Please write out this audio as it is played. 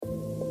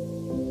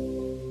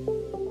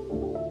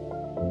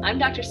I'm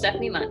Dr.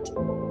 Stephanie Munt,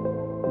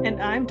 And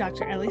I'm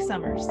Dr. Ellie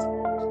Summers.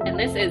 and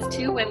this is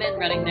Two Women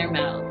Running Their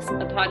Mouths,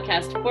 a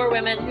podcast for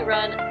women who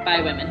run by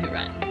women who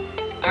run.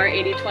 Our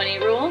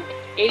 80-20 rule,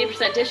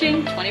 80%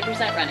 dishing,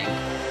 20% running.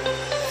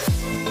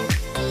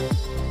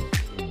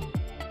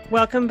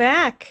 Welcome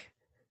back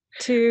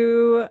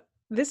to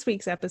this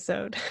week's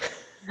episode.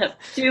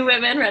 Two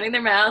women running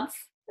their mouths.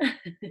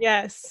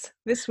 Yes,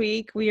 this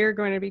week we are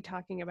going to be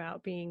talking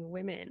about being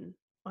women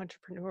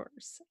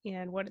entrepreneurs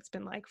and what it's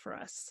been like for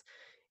us,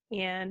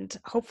 and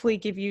hopefully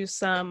give you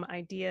some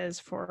ideas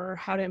for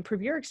how to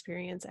improve your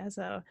experience as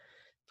a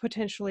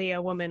potentially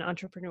a woman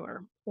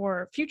entrepreneur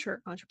or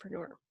future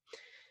entrepreneur.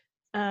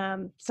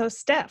 So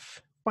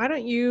Steph, why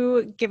don't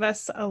you give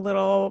us a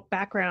little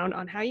background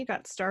on how you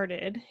got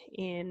started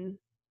in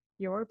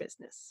your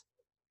business?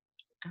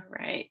 All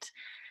right.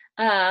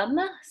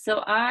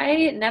 So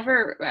I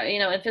never,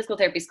 in physical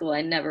therapy school,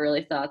 I never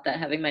really thought that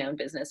having my own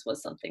business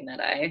was something that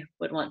I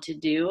would want to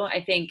do.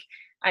 I think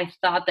I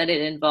thought that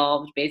it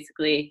involved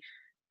basically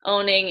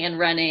owning and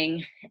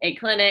running a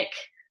clinic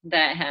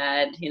that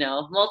had,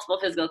 multiple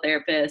physical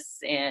therapists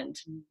and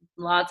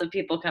lots of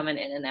people coming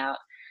in and out,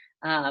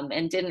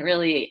 and didn't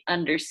really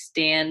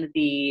understand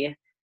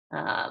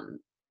um,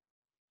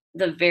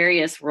 the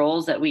various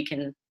roles that we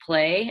can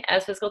play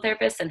as physical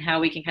therapists and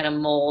how we can kind of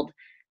mold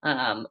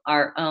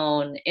our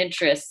own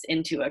interests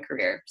into a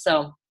career.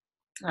 So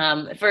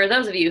for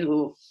those of you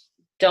who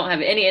don't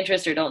have any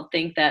interest or don't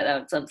think that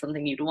that's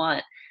something you'd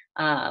want,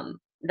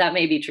 that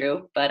may be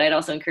true, but I'd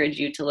also encourage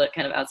you to look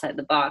kind of outside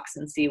the box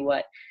and see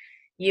what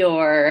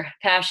your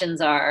passions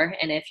are.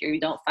 And if you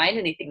don't find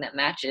anything that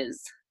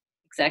matches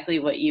exactly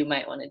what you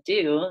might want to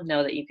do,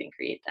 know that you can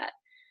create that.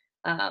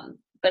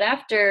 But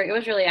it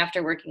was really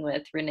after working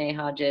with Renee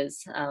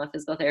Hodges, a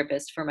physical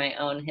therapist for my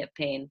own hip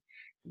pain,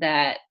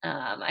 that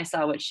I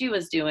saw what she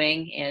was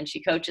doing, and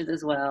she coaches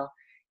as well.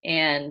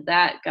 And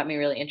that got me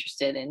really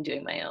interested in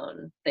doing my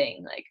own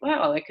thing. Like,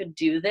 wow, I could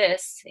do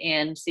this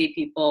and see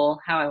people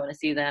how I want to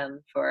see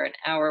them for an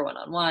hour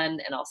one-on-one,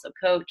 and also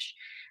coach.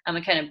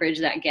 And kind of bridge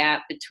that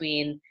gap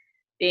between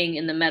being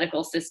in the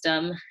medical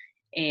system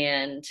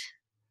and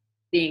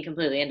being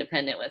completely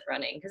independent with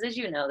running. Because as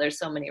you know, there's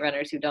so many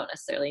runners who don't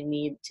necessarily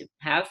need to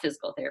have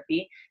physical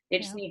therapy. They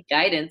just Yeah. need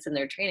guidance in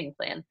their training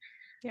plan.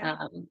 Yeah.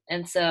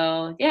 And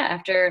so, yeah,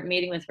 after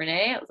meeting with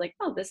Renee, I was like,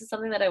 oh, this is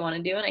something that I want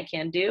to do and I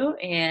can do.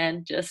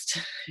 And just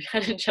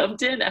kind of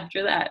jumped in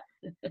after that.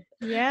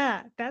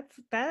 Yeah,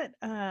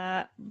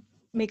 that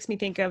makes me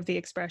think of the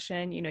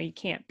expression, you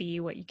can't be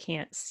what you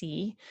can't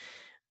see.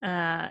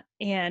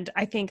 And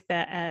I think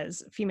that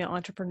as female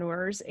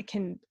entrepreneurs, it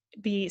can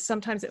be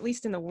sometimes, at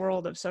least in the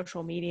world of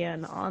social media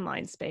and the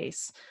online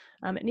space,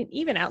 and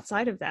even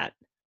outside of that,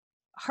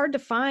 hard to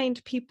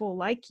find people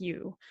like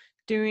you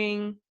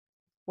doing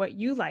what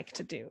you like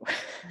to do.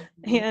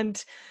 Mhm.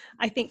 And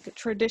I think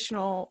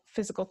traditional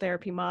physical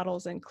therapy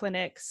models and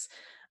clinics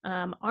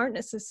aren't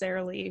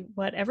necessarily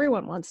what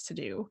everyone wants to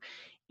do.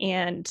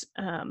 And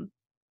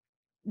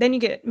then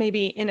you get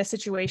maybe in a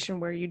situation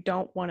where you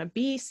don't want to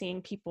be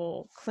seeing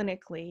people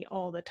clinically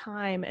all the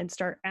time, and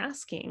start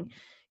asking,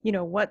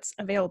 what's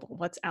available,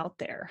 what's out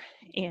there,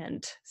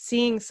 and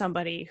seeing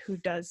somebody who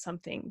does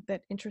something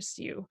that interests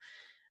you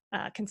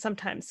can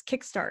sometimes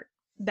kickstart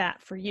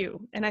that for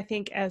you. And I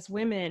think as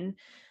women,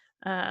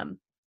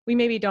 we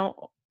maybe don't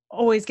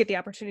always get the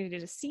opportunity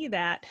to see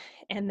that,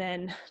 and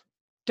then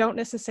don't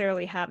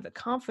necessarily have the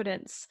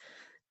confidence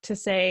to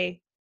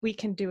say we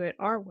can do it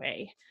our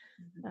way.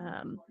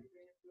 Um,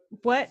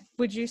 what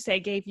would you say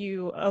gave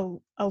you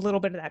a little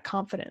bit of that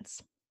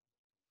confidence?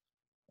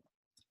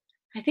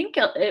 I think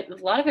a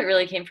lot of it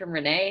really came from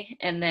Renee,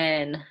 and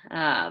then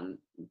honestly,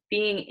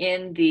 being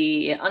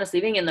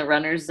in the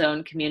runner's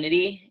zone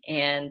community,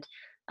 and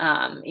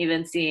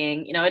even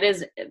seeing, it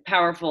is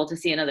powerful to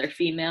see another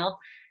female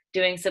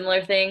doing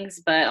similar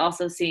things, but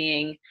also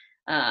seeing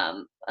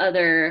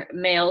other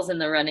males in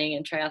the running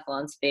and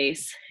triathlon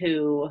space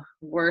who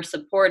were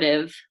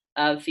supportive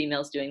of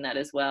females doing that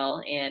as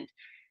well. And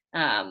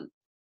um,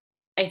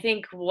 I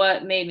think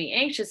what made me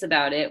anxious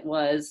about it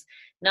was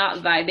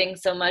not vibing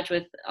so much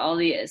with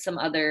some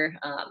other,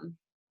 I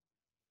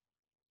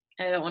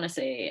don't want to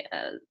say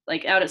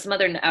like some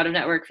other out of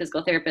network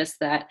physical therapists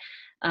that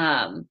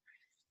um,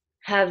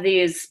 have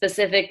these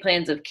specific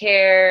plans of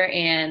care,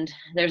 and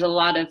there's a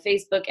lot of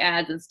Facebook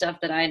ads and stuff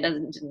that I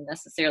didn't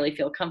necessarily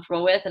feel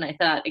comfortable with. And I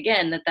thought,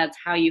 again, that that's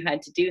how you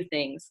had to do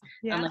things,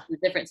 Yeah. unlike the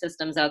different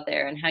systems out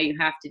there, and how you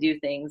have to do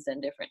things and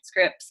different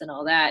scripts and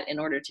all that in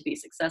order to be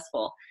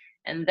successful.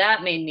 And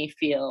that made me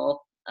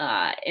feel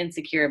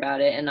insecure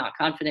about it and not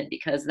confident,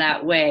 because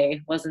that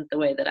way wasn't the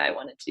way that I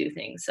wanted to do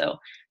things. So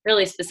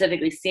really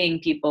specifically seeing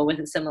people with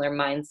a similar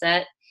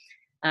mindset,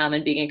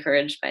 and being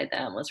encouraged by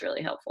them was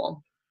really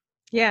helpful.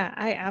 Yeah,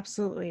 I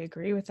absolutely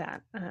agree with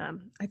that.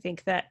 I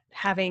think that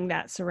having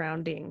that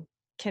surrounding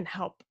can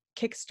help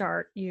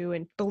kickstart you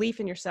and belief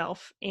in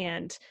yourself,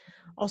 and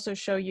also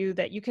show you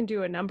that you can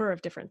do a number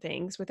of different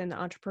things within the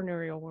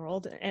entrepreneurial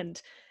world. And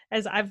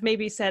as I've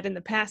maybe said in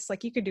the past,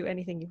 like, you could do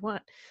anything you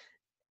want.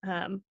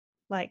 Um,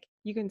 like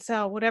you can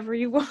sell whatever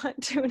you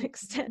want to an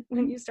extent.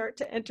 When you start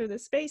to enter the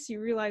space,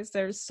 you realize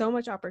there's so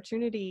much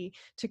opportunity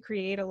to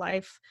create a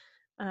life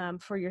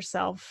for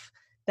yourself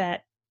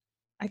that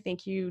I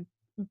think you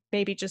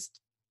maybe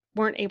just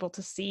weren't able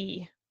to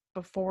see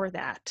before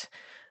that.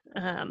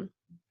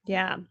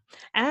 Yeah.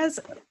 As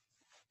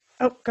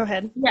Oh, go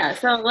ahead. Yeah,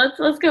 so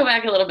let's go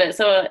back a little bit.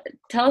 So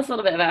tell us a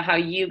little bit about how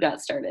you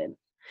got started.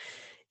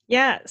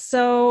 Yeah.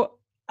 So,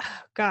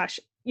 gosh,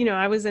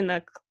 I was in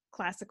the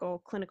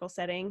classical clinical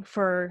setting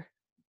for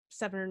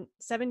seven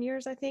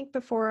years, I think,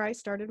 before I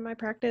started my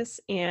practice.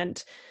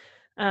 And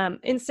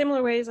in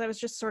similar ways, I was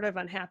just sort of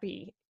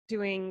unhappy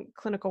doing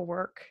clinical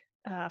work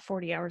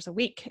 40 hours a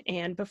week.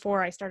 And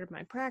before I started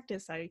my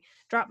practice, I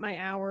dropped my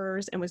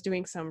hours and was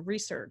doing some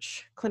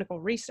research, clinical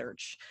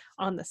research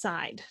on the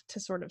side to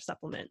sort of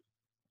supplement.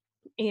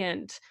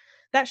 And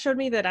that showed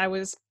me that I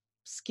was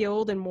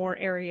skilled in more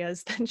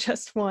areas than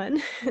just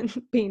one,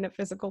 being a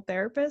physical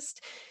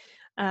therapist.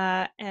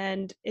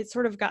 And it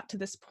sort of got to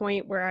this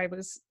point where I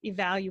was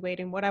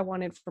evaluating what I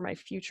wanted for my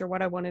future,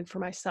 what I wanted for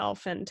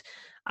myself. And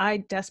I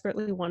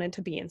desperately wanted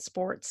to be in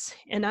sports.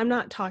 And I'm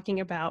not talking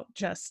about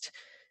just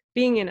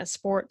being in a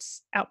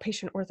sports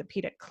outpatient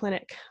orthopedic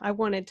clinic. I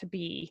wanted to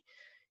be,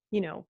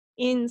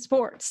 in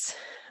sports.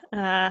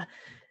 And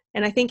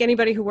I think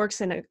anybody who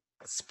works in a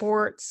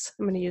sports,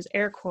 I'm going to use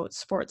air quotes,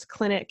 sports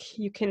clinic,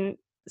 you can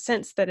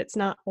sense that it's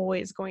not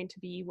always going to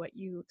be what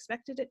you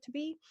expected it to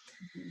be.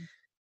 Mhm.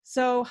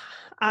 So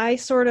I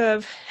sort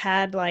of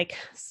had like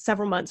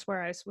several months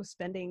where I was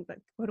spending, but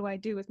what do I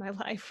do with my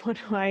life? What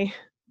do I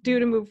do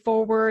to move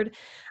forward?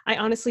 I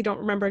honestly don't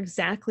remember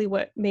exactly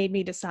what made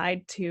me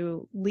decide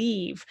to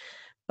leave,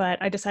 but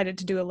I decided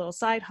to do a little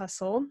side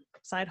hustle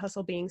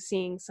being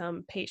seeing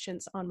some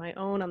patients on my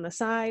own on the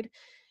side,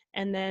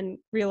 and then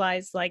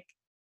realized like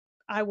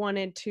I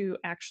wanted to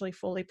actually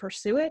fully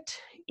pursue it,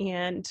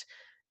 and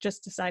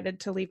just decided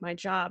to leave my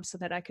job so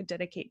that I could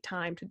dedicate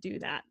time to do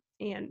that.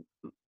 And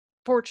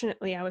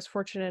fortunately, I was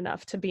fortunate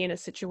enough to be in a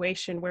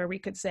situation where we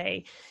could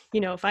say,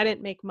 if I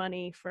didn't make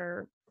money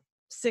for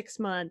 6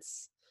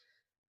 months,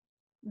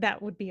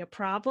 that would be a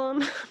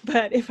problem.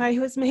 But if I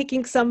was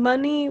making some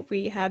money,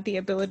 we had the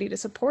ability to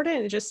support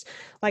it. And just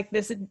like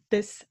this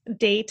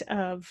date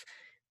of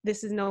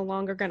this is no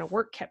longer going to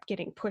work kept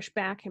getting pushed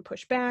back and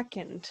pushed back.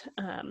 And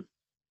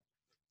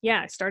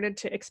yeah, I started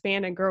to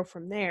expand and grow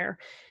from there.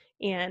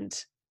 And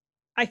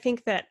I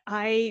think that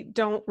I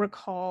don't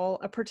recall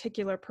a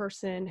particular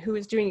person who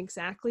was doing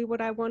exactly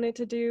what I wanted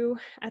to do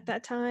at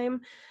that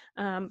time.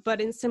 But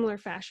in similar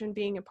fashion,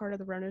 being a part of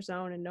the Runner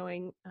Zone and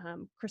knowing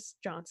Chris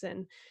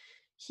Johnson,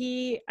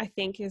 he, I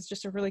think, is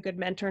just a really good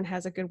mentor and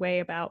has a good way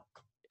about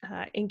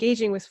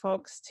engaging with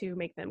folks to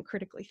make them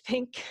critically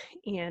think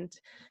and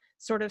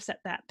sort of set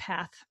that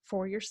path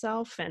for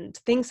yourself. And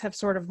things have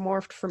sort of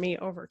morphed for me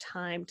over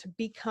time to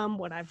become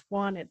what I've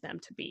wanted them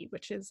to be,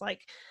 which is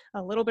like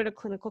a little bit of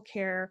clinical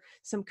care,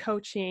 some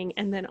coaching,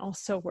 and then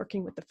also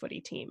working with the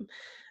footy team,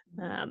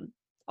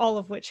 all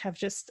of which have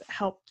just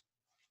helped,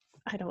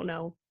 I don't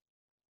know,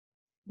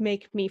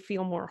 make me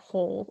feel more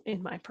whole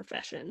in my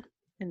profession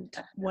and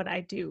what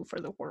I do for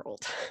the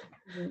world.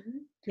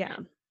 Mhm. Yeah.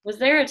 Was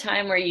there a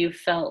time where you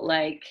felt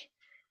like,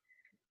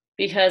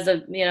 because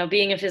of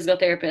being a physical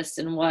therapist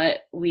and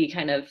what we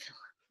kind of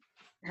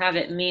have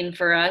it mean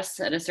for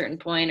us at a certain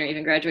point, or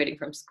even graduating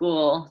from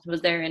school,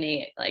 was there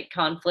any like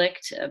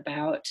conflict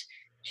about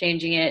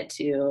changing it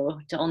to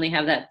only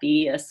have that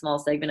be a small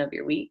segment of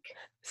your week?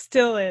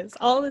 Still is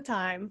all the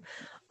time.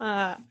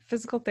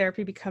 Physical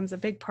therapy becomes a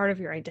big part of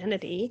your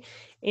identity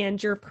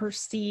and your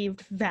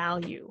perceived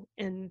value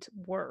and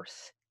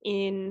worth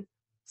in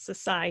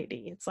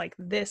society. It's like,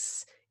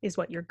 this is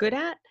what you're good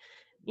at,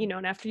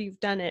 and after you've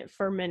done it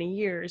for many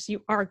years,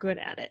 you are good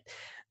at it.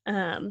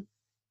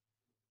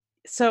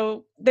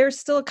 So there's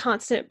still a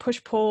constant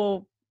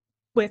push-pull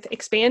with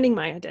expanding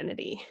my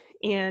identity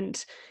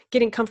and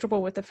getting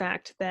comfortable with the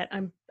fact that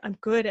I'm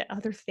good at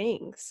other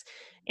things,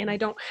 and I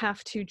don't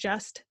have to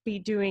just be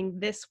doing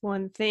this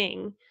one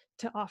thing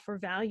to offer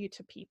value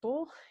to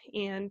people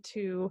and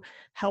to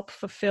help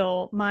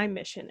fulfill my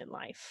mission in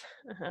life,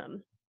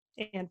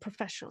 and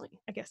professionally,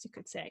 I guess you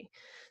could say.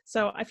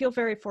 So I feel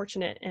very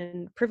fortunate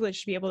and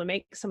privileged to be able to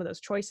make some of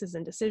those choices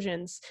and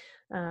decisions.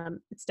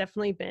 It's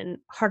definitely been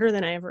harder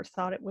than I ever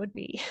thought it would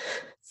be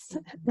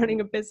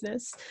running a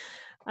business.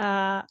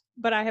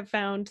 But I have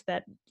found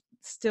that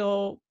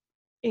still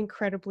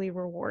incredibly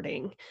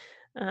rewarding,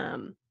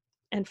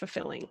 and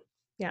fulfilling.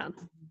 Yeah.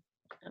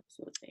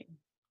 Absolutely.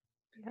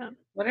 Yeah.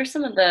 What are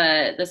some of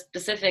the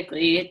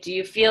specifically, do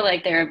you feel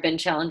like there have been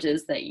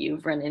challenges that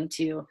you've run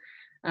into,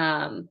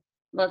 um,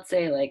 let's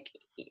say like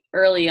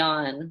early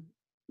on,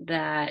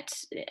 that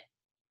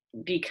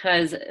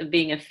because of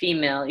being a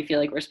female, you feel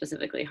like we're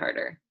specifically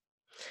harder?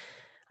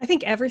 I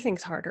think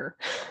everything's harder.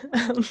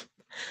 um,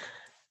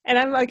 and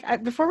I'm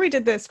like, before we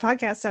did this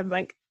podcast, I'm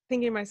like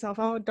thinking to myself,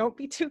 oh, don't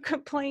be too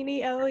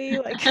complainy, Ellie.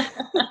 Like,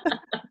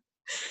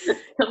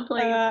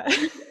 Complain. uh,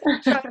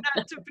 try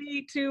not to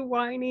be too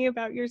whiny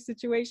about your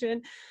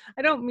situation.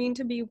 I don't mean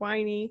to be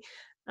whiny.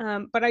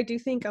 But I do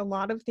think a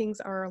lot of things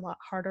are a lot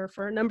harder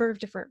for a number of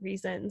different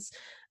reasons.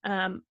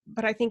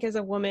 But I think as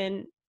a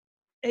woman,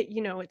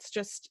 it's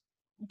just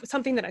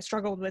something that I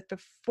struggled with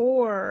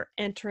before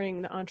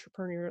entering the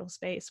entrepreneurial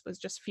space was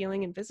just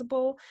feeling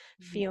invisible,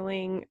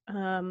 feeling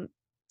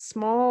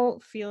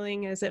small,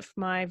 feeling as if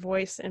my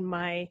voice and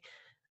my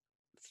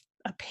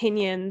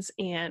opinions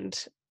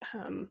and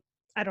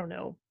I don't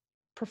know,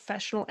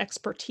 professional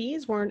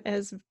expertise weren't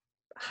as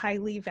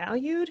highly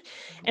valued.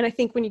 And I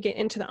think when you get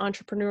into the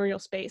entrepreneurial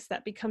space,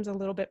 that becomes a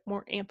little bit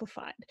more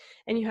amplified,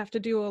 and you have to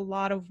do a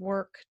lot of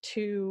work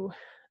to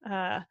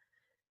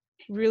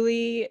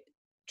really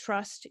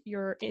trust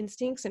your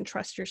instincts and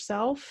trust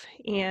yourself,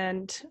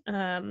 and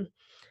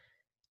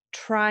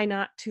try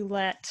not to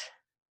let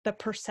the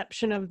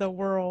perception of the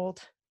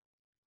world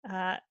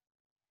uh,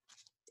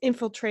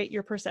 infiltrate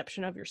your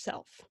perception of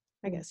yourself,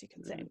 I guess you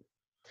could say.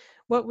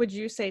 What would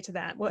you say to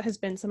that? What has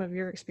been some of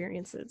your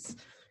experiences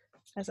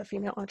as a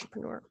female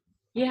entrepreneur?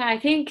 Yeah, I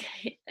think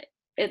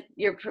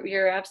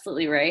you're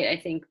absolutely right. I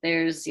think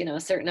there's, a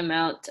certain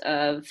amount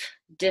of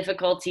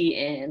difficulty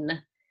in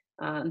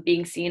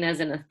being seen as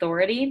an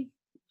authority.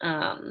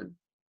 Um,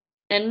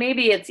 and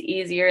maybe it's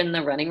easier in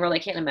the running world. I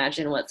can't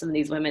imagine what some of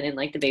these women in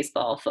like the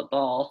baseball,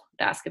 football,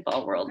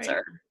 basketball worlds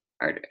Right.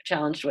 are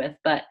challenged with.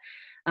 But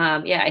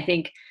yeah, I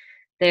think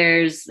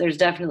there's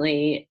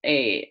definitely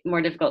a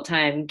more difficult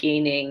time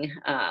gaining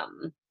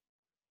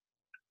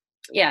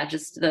yeah,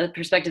 just the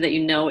perspective that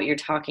you know what you're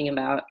talking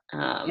about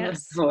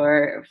Yes.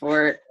 for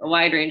a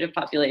wide range of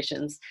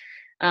populations,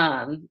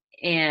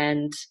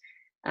 and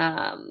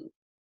um,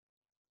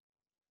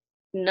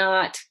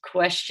 not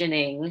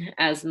questioning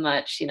as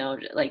much,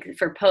 like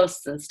for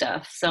posts and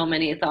stuff. So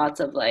many thoughts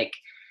of like,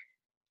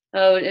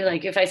 oh,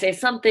 like if I say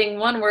something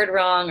one word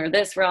wrong or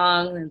this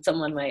wrong, then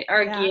someone might Yeah.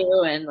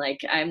 argue, and like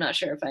I'm not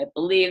sure if I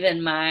believe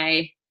in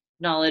my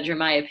knowledge or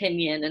my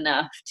opinion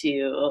enough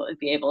to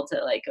be able to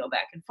like go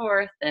back and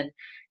forth, and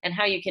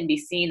how you can be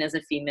seen as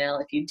a female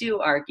if you do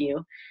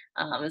argue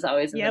is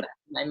always in the Yep. back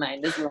of my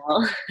mind as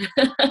well.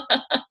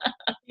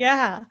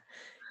 Yeah.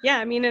 Yeah.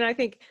 I mean, and I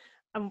think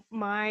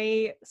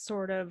my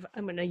sort of,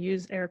 I'm going to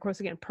use air quotes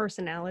again,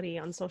 personality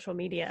on social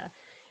media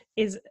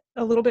is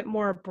a little bit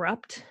more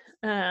abrupt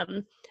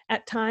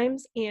at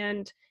times.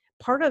 And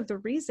part of the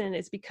reason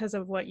is because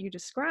of what you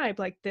described,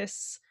 like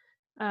this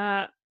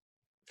uh,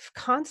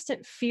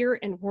 constant fear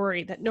and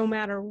worry that no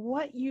matter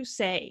what you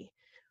say,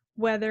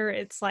 whether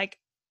it's like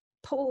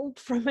pulled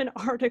from an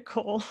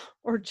article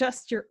or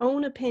just your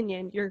own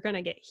opinion, you're going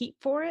to get heat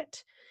for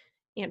it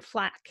and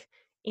flack.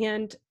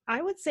 And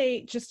I would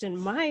say, just in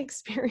my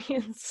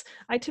experience,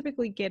 I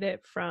typically get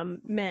it from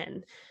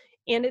men.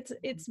 And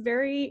it's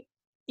very,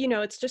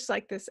 it's just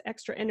like this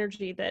extra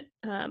energy that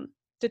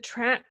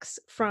detracts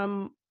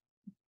from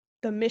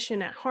the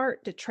mission at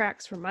heart,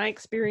 detracts from my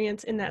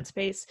experience in that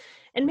space,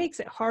 and makes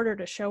it harder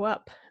to show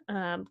up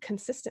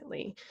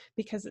consistently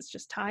because it's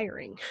just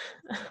tiring.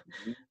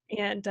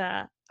 And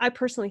I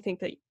personally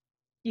think that,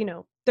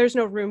 there's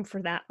no room for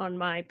that on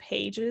my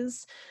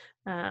pages.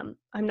 I'm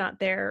not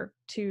there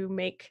to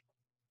make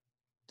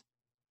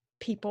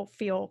people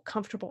feel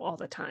comfortable all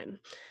the time.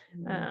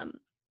 Um,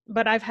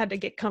 but I've had to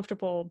get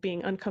comfortable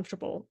being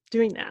uncomfortable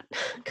doing that, Yeah.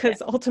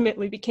 because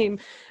ultimately became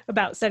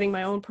about setting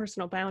my own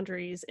personal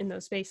boundaries in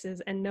those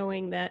spaces and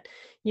knowing that,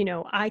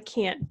 I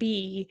can't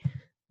be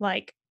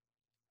like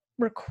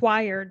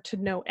required to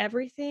know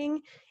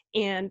everything.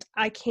 And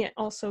I can't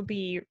also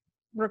be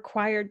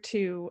required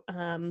to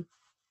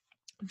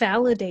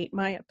validate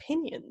my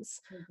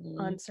opinions Mhm.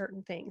 on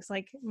certain things.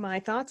 Like, my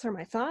thoughts are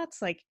my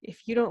thoughts. Like,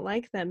 if you don't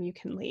like them, you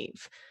can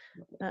leave.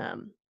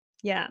 um,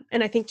 yeah.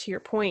 And I think, to your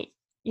point,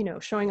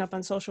 showing up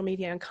on social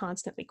media and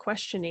constantly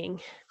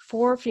questioning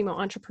for female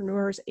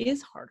entrepreneurs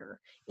is harder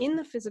in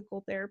the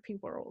physical therapy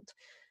world.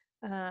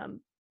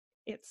 um,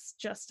 it's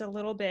just a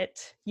little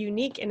bit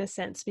unique in a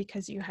sense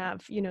because you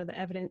have, the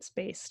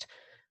evidence-based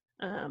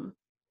um,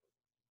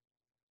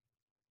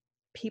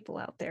 people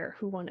out there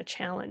who want to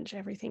challenge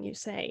everything you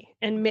say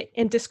and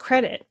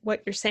discredit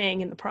what you're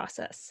saying in the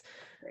process.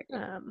 Right.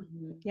 um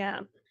Mhm.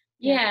 yeah.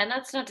 Yeah. Yeah, and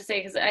that's not to say,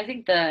 because I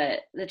think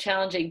the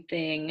challenging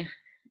thing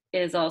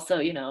is also,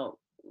 we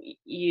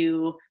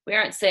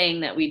aren't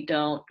saying that we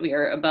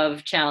are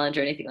above challenge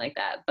or anything like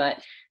that, but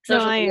No,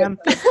 social I media am.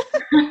 does.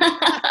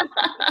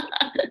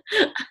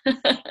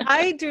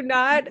 I do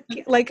not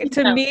like,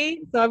 to No.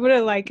 me, so I'm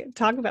gonna like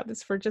talk about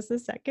this for just a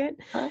second.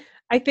 Huh?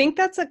 I think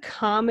that's a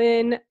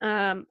common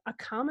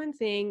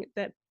thing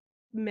that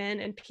men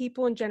and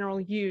people in general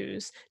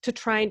use to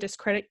try and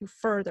discredit you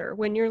further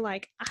when you're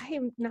like, I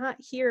am not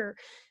here.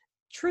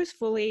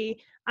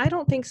 Truthfully, I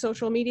don't think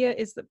social media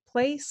is the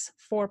place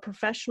for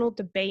professional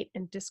debate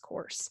and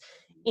discourse.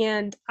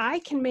 And I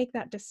can make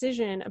that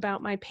decision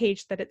about my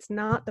page that it's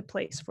not the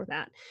place for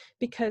that,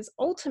 because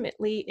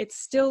ultimately it's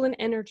still an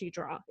energy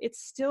draw. It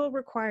still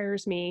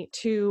requires me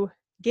to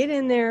get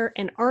in there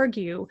and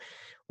argue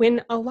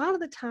when a lot of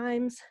the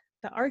times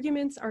the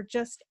arguments are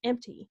just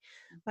empty.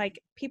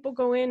 Like, people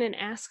go in and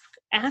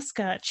ask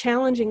a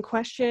challenging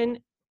question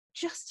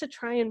just to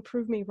try and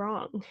prove me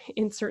wrong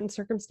in certain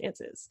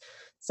circumstances.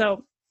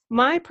 So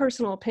my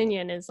personal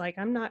opinion is like,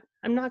 I'm not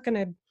going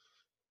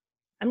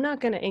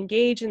to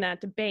engage in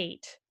that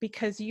debate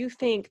because you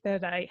think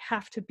that I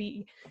have to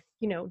be,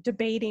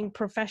 debating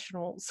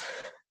professionals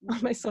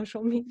on my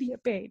social media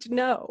page.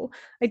 No,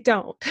 I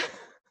don't. So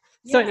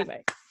Yeah.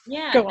 anyway,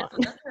 Yeah, go no,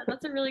 on.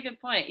 that's a really good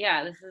point.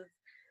 Yeah,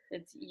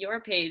 it's your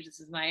page. This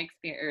is my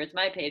experience, or it's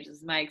my page. This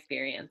is my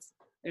experience.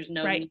 There's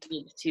no need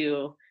Right.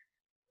 to,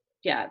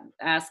 yeah,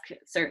 ask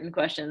certain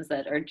questions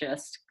that are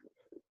just,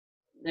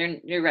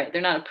 you're right.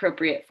 They're not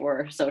appropriate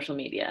for social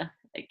media.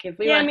 Like if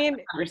we Yeah, I want to have mean,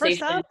 a for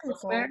conversation some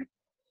elsewhere, people,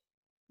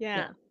 yeah.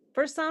 yeah,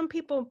 for some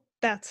people,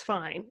 that's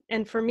fine.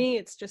 And for me,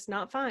 it's just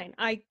not fine.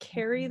 I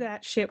carry Mhm.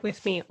 that shit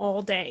with me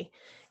all day,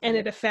 and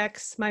Yeah. it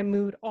affects my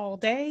mood all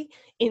day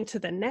into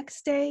the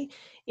next day.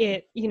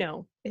 It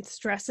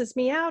stresses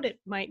me out. It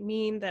might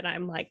mean that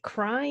I'm like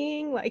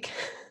crying. Like,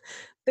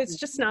 it's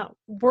just not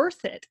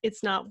worth it.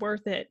 It's not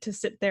worth it to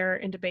sit there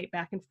and debate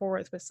back and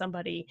forth with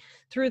somebody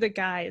through the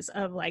guise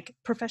of like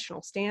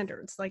professional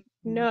standards. Like,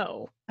 Mhm.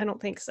 no, I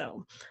don't think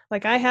so.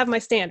 Like, I have my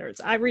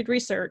standards. I read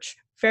research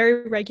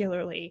very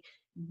regularly.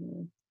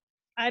 Mhm.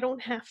 I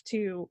don't have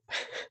to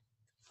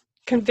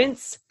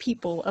convince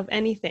people of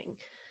anything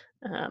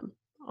um,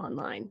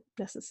 online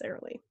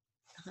necessarily.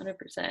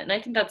 100%. And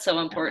I think that's so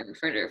Yeah. important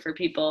for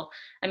people.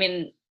 I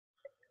mean,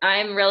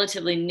 I'm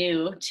relatively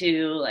new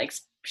to like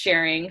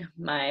sharing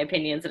my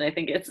opinions, and I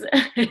think it's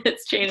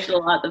it's changed a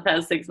lot the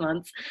past 6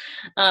 months.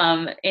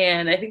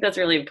 And I think that's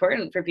really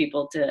important for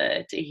people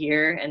to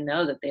hear and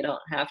know that they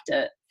don't have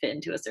to fit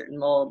into a certain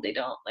mold. They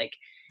don't like,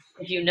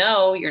 if you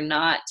know you're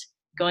not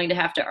going to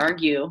have to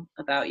argue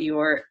about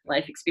your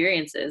life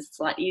experiences, it's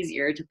a lot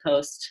easier to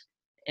post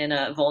in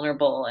a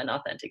vulnerable and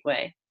authentic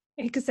way.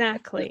 Just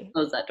Exactly.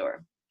 close that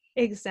door.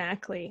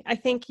 Exactly. I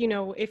think,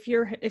 if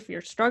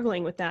you're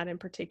struggling with that in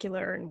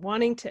particular and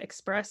wanting to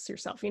express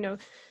yourself,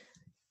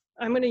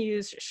 I'm going to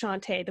use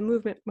Shantae, the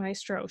movement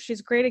maestro. She's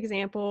a great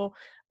example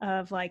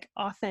of like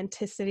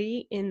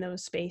authenticity in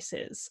those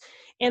spaces.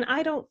 And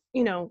I don't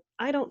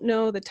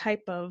know the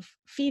type of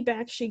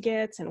feedback she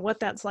gets and what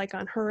that's like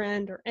on her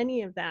end or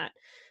any of that.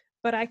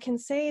 But I can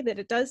say that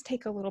it does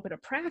take a little bit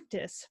of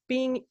practice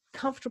being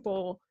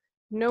comfortable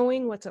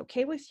knowing what's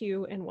okay with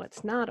you and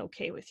what's not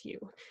okay with you.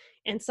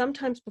 And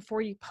sometimes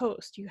before you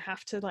post, you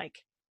have to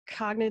like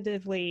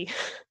cognitively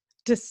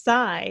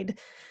decide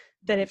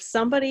that if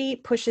somebody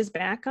pushes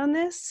back on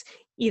this,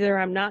 either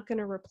I'm not going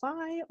to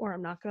reply or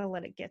I'm not going to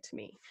let it get to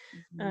me.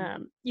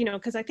 Mhm.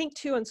 Because I think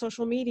too on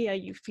social media,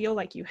 you feel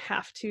like you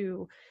have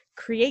to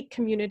create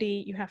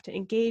community, you have to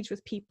engage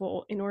with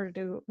people in order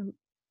to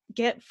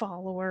get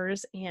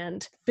followers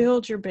and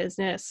build your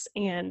business.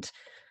 And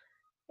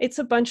it's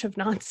a bunch of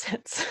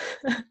nonsense.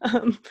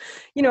 um,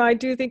 I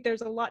do think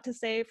there's a lot to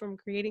say from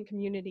creating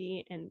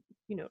community and,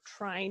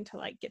 trying to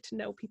like get to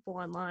know people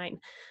online.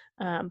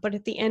 But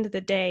at the end of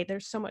the day,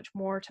 there's so much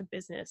more to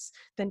business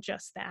than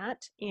just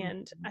that.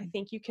 And I Mhm.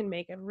 think you can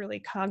make a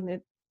really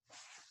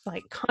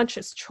like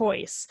conscious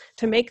choice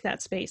to make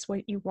that space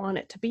what you want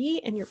it to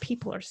be, and your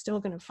people are still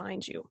going to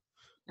find you.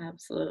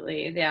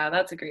 Absolutely. Yeah,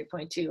 that's a great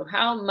point too.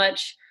 How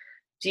much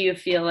do you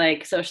feel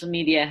like social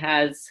media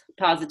has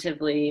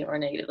positively or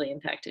negatively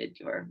impacted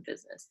your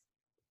business?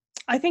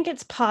 I think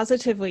it's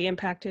positively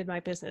impacted my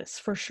business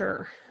for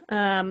sure.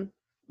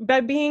 By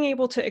being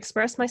able to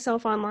express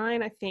myself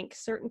online, I think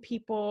certain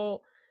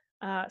people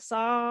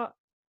saw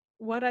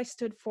what I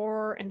stood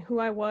for and who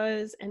I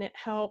was, and it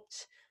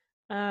helped.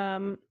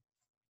 Um,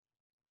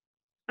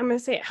 I'm going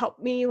to say it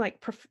helped me,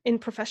 like in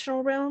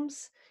professional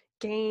realms,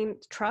 gain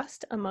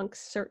trust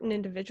amongst certain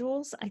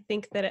individuals. I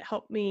think that it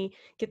helped me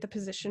get the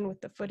position with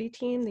the footy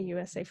team, the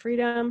USA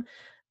Freedom,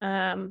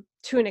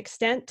 to an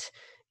extent.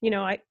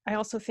 I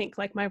also think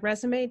like my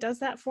resume does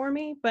that for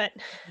me, but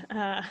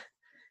uh,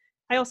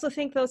 I also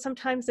think though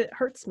sometimes it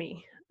hurts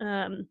me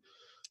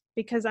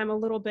because I'm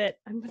going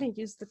to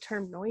use the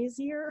term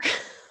noisier.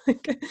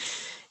 Like,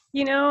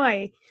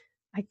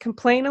 I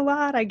complain a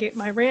lot. I get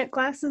my rant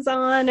glasses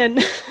on and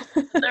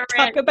The talk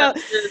rant about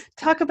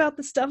glasses.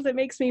 the stuff that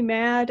makes me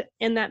mad,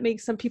 and that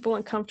makes some people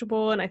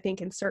uncomfortable. And I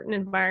think in certain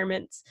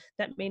environments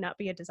that may not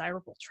be a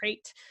desirable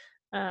trait.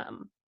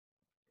 Um,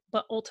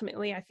 but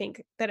ultimately, I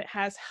think that it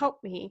has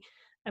helped me.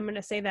 I'm going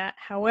to say that.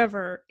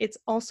 However, it's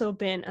also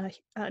been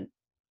a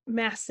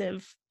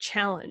massive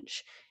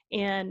challenge,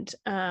 and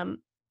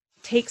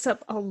takes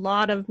up a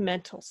lot of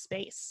mental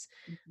space.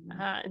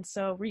 Mhm. And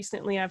so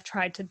recently I've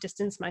tried to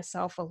distance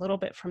myself a little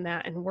bit from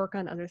that and work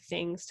on other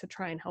things to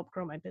try and help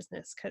grow my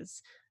business,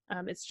 because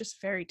it's just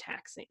very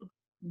taxing.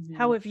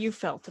 How Mhm. have you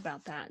felt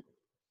about that?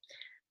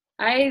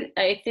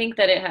 I think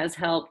that it has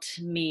helped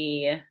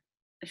me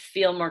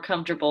feel more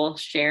comfortable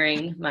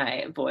sharing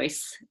my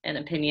voice and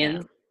Yeah.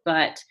 opinions,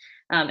 but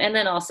and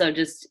then also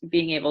just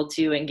being able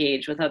to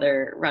engage with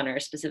other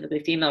runners, specifically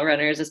female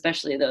runners,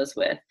 especially those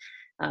with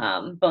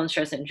bone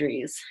stress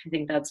injuries. I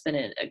think that's been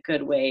a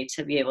good way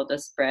to be able to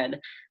spread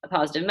a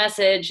positive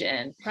message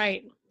and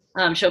Right.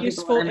 show people what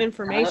Useful I'm about.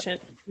 information.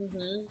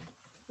 Mhm.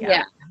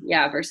 Yeah,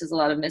 yeah, versus a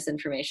lot of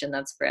misinformation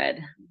that's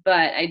spread.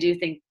 But I do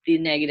think the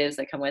negatives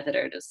that come with it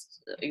are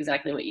just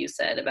exactly what you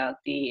said about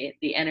the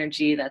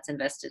energy that's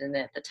invested in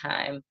it, the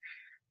time,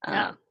 um,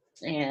 Yeah.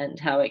 and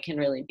how it can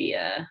really be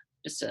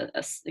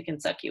it can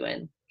suck you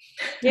in.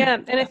 Yeah,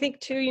 and I think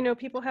too,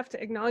 people have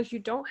to acknowledge you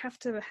don't have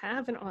to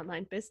have an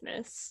online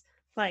business.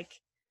 Like,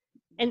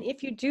 and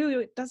if you do,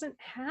 it doesn't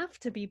have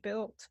to be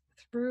built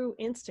through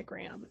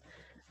Instagram.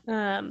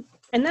 And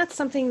that's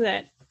something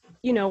that,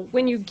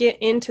 when you get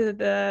into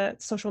the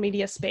social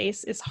media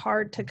space, it's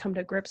hard to come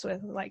to grips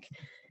with. Like,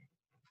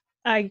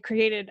 I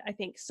created, I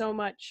think, so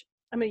much,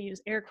 I'm going to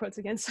use air quotes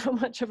again, so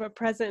much of a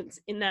presence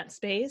in that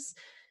space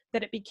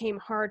that it became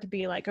hard to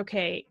be like,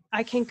 okay,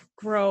 I can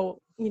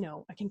grow,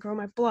 I can grow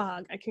my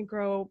blog, I can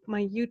grow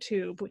my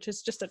YouTube, which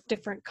is just a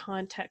different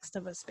context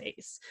of a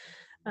space.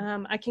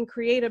 I can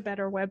create a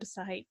better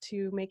website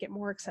to make it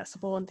more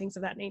accessible and things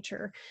of that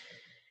nature.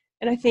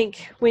 And I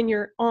think when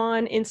you're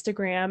on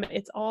Instagram,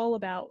 it's all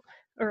about,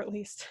 or at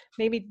least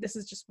maybe this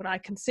is just what I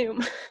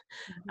consume.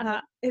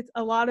 It's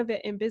a lot of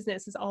it in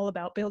business is all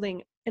about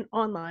building an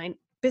online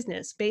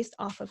business based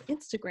off of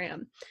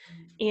Instagram.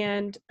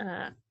 And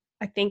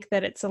I think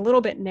that it's a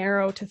little bit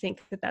narrow to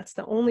think that that's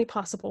the only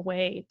possible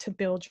way to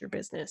build your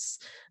business.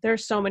 There are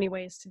so many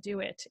ways to do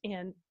it.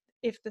 And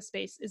if the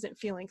space isn't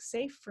feeling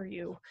safe for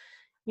you,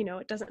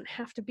 it doesn't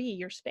have to be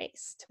your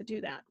space to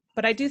do that.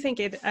 But I do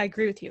think I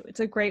agree with you. It's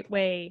a great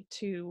way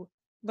to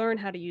learn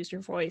how to use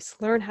your voice,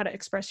 learn how to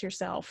express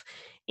yourself,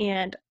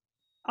 and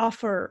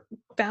offer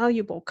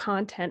valuable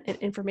content and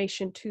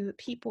information to the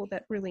people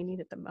that really need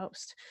it the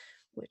most,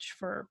 which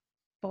for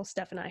both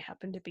Steph and I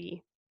happen to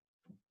be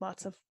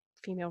lots of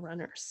female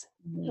runners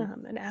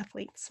and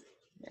athletes.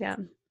 Yeah.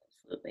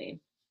 Absolutely.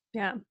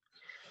 Yeah.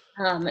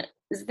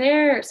 Is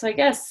there, so I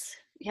guess,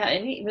 yeah,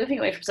 moving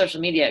away from social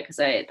media, because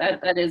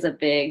that is a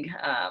big,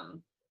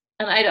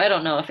 and I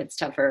don't know if it's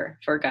tougher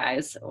for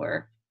guys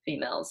or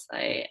females.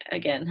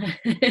 Again,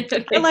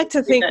 I like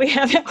to think we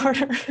have it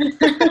harder.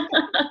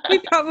 We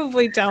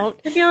probably don't.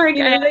 I feel like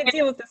they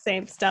deal with the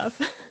same stuff.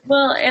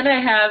 Well, and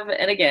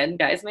again,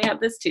 guys may have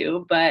this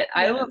too, but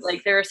I will,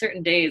 like, there are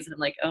certain days and I'm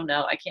like, oh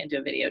no, I can't do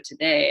a video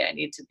today. I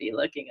need to be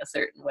looking a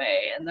certain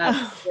way. And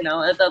that's,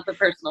 that's a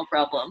personal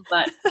problem.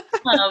 But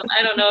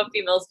I don't know if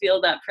females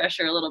feel that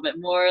pressure a little bit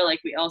more.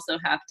 Like, we also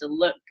have to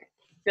look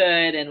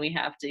good and we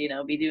have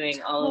to, be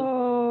doing all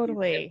of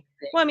totally.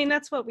 Well, I mean,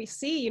 that's what we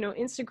see,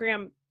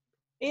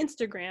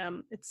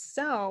 Instagram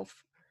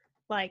itself,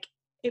 like,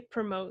 it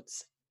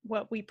promotes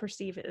what we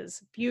perceive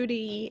as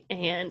beauty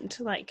and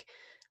like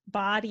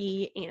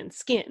body and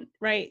skin,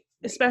 right?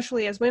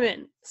 Especially as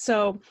women.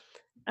 So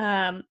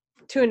to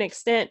an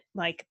extent,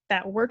 like,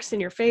 that works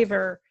in your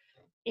favor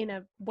in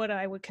a what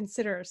I would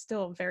consider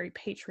still very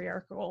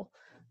patriarchal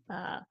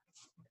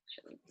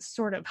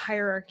sort of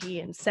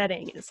hierarchy and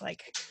setting. Is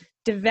like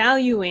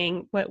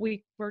devaluing what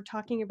we were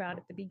talking about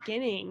at the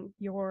beginning,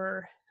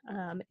 your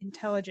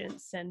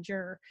intelligence and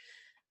your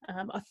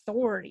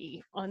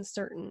authority on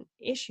certain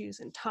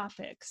issues and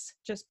topics,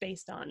 just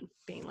based on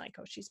being like,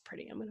 oh, she's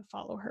pretty, I'm going to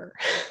follow her.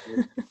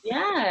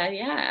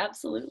 yeah,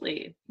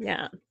 absolutely.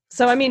 Yeah.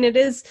 So I mean, it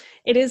is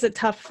a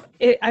tough,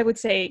 I would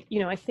say,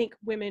 I think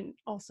women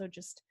also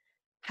just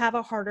have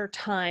a harder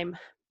time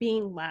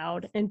being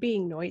loud and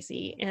being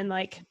noisy and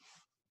like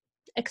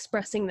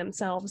expressing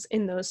themselves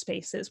in those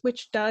spaces,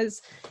 which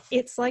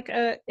it's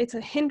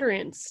a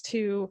hindrance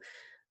to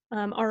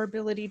our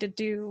ability to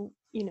do,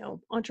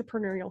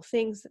 entrepreneurial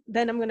things.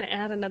 Then I'm going to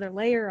add another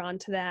layer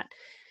onto that,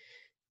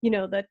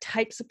 the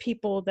types of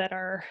people that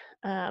are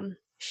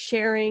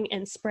sharing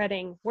and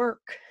spreading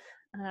work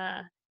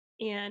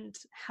and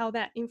how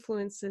that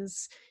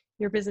influences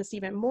your business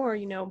even more.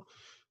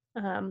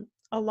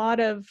 A lot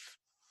of,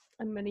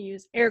 I'm going to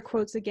use air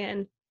quotes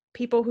again,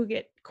 people who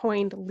get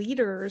coined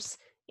leaders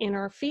in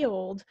our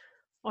field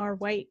are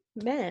white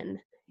men,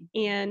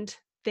 and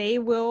they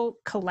will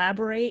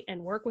collaborate and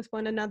work with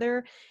one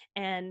another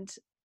and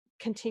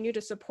continue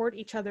to support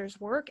each other's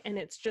work. And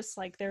it's just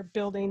like they're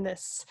building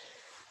this,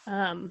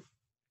 I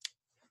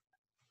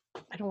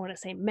don't want to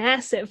say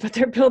massive, but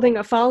they're building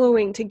a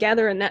following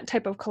together, and that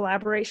type of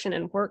collaboration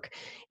and work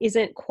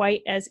isn't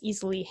quite as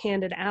easily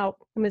handed out.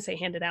 I'm going to say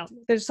handed out.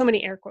 There's so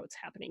many air quotes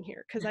happening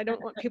here because I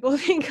don't want people to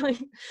think like,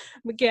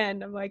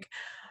 again, I'm like,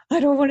 I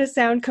don't want to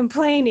sound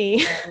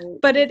complainy,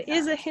 but it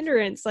is a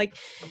hindrance. Like,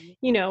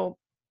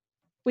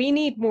 we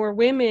need more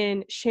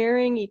women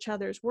sharing each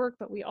other's work,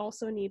 but we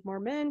also need more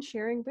men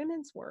sharing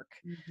women's work,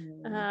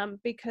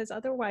 because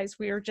otherwise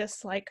we are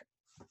just like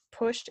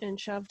pushed and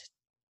shoved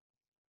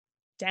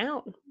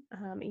down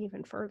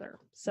even further.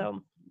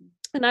 So,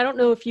 and I don't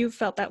know if you've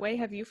felt that way.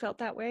 Have you felt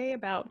that way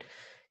about,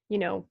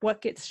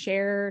 what gets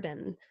shared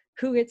and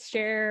who gets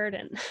shared?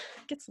 And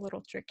it gets a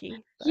little tricky.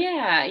 But.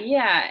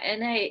 Yeah.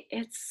 And I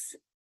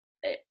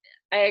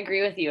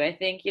agree with you. I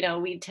think,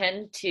 we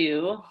tend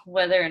to,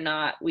 whether or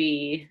not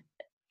we,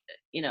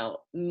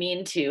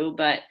 mean to,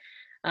 but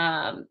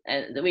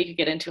and we could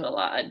get into a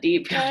lot of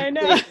deep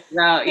conversations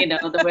about,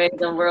 the way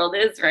the world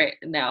is right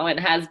now and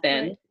has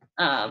been.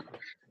 Right.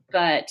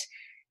 But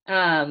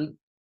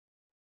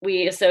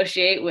we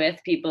associate with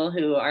people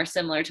who are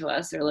similar to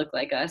us or look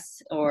like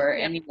us, or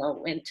Yeah.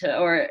 and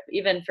or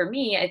even for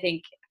me, I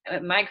think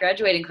my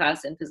graduating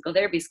class in physical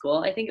therapy school,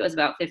 I think it was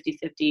about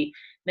 50-50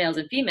 males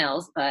and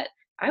females, but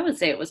I would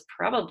say it was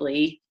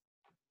probably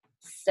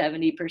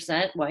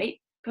 70% white,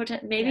 Yeah.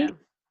 maybe.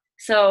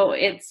 So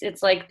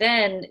it's like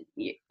then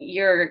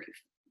your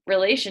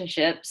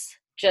relationships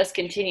just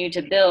continue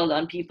to build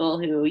on people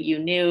who you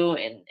knew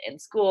in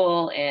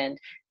school, and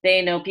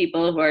they know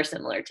people who are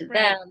similar to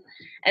them. Right.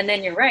 And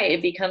then you're right,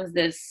 it becomes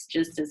this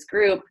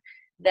group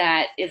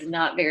that is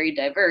not very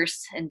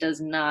diverse and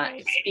does not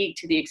Right. speak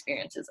to the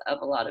experiences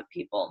of a lot of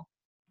people.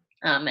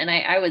 And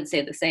I would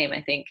say the same.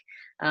 I think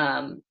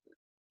um,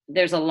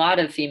 there's a lot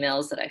of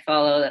females that I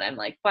follow that I'm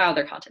like, wow,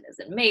 their content is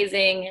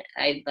amazing.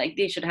 I like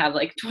they should have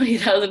like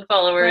 20,000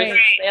 followers. Right.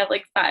 They have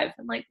like 5.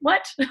 I'm like,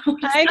 what?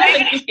 What's I know.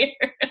 happening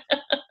here?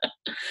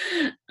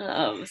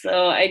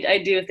 So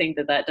I do think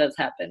that does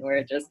happen where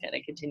it just kind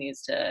of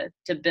continues to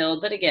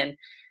build. But again,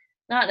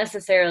 not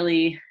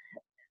necessarily.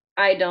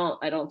 I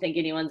don't think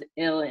anyone's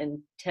ill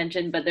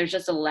intention, but there's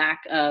just a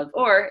lack of,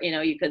 or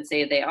you could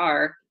say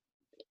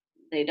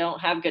they don't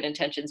have good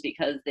intentions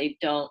because they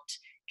don't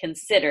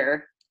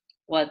consider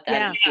what that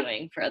Yeah. is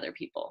doing for other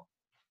people.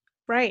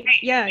 Right.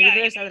 Yeah.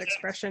 There's that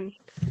expression,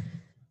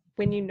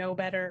 when you know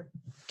better,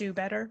 do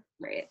better.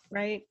 Right.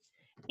 Right.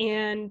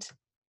 And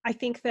I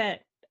think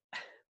that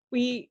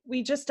we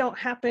just don't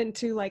happen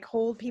to like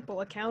hold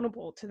people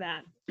accountable to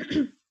that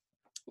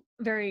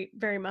very,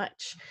 very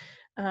much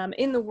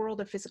in the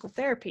world of physical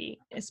therapy,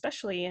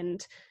 especially in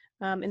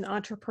the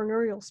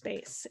entrepreneurial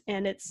space.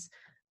 And it's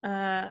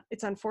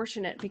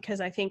unfortunate because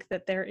I think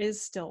that there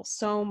is still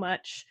so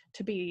much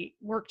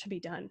work to be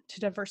done to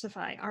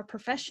diversify our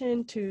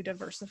profession, to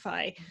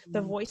diversify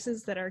the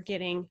voices that are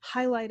getting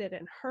highlighted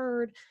and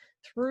heard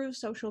through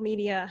social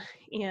media.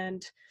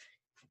 And,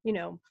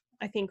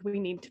 I think we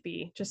need to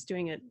be just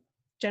doing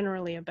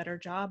generally a better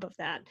job of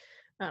that.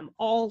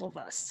 All of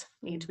us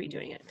need to be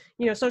doing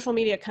it. Social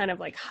media kind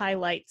of like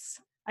highlights,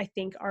 I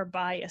think, our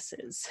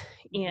biases,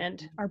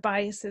 and our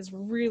biases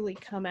really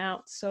come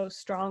out so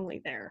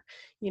strongly there.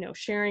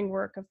 Sharing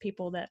work of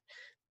people that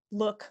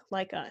look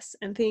like us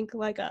and think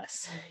like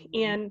us.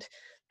 And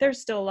there's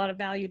still a lot of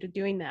value to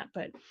doing that,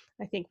 but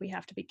I think we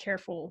have to be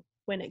careful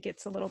when it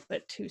gets a little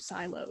bit too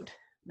siloed.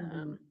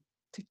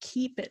 To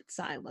keep it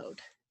siloed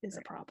is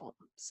a problem.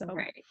 So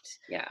Right.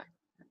 Yeah.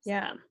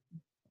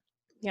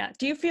 Yeah.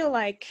 Do you feel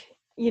like,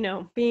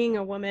 being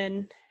a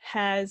woman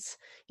has,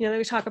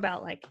 we talk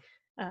about like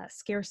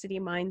scarcity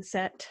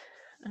mindset.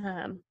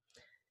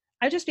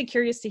 I'd just be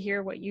curious to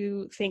hear what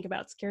you think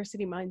about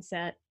scarcity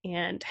mindset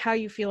and how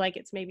you feel like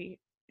it's maybe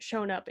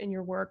shown up in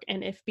your work,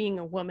 and if being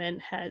a woman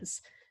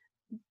has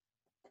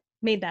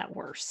made that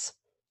worse.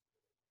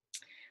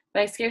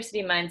 By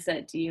scarcity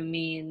mindset, do you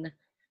mean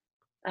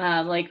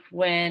like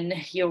when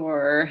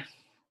you're,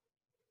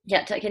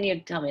 can you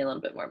tell me a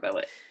little bit more about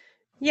it?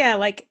 Yeah,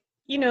 like,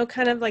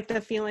 kind of like the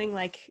feeling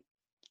like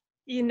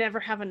you never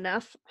have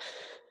enough.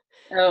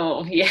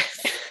 Oh,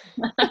 yes.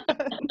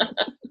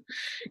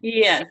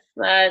 Yes,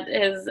 that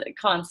is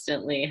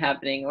constantly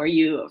happening. Or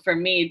for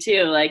me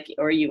too, like,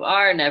 or you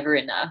are never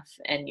enough,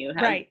 and you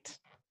have Right.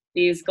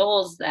 these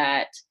goals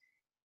that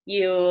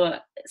you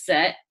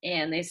set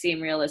and they seem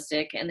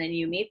realistic, and then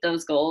you meet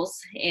those goals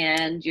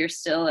and you're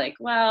still like,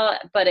 well,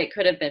 but it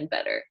could have been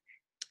better.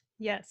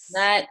 Yes.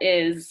 That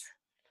is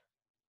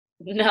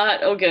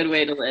not a good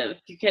way to live.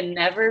 You can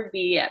never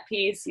be at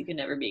peace, you can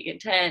never be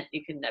content,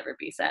 you can never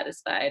be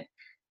satisfied.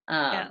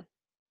 Yeah.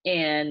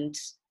 And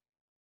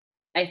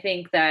I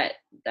think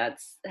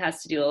that's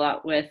has to do a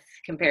lot with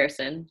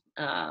comparison,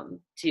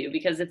 too,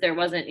 because if there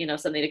wasn't,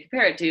 something to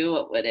compare it to,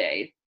 what would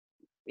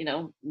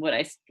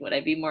would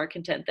I be more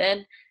content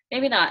then?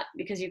 Maybe not,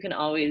 because you can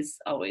always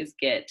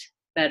get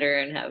better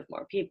and have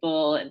more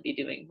people and be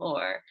doing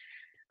more.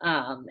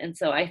 And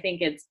so I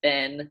think it's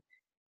been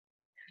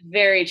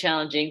very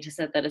challenging to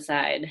set that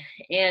aside.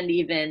 And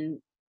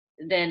even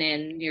then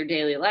in your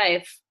daily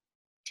life,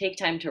 take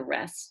time to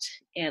rest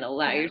and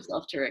allow Yeah.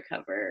 yourself to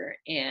recover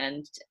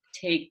and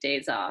take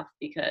days off,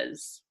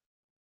 because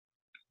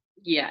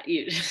you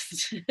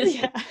just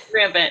Yeah.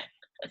 rampant.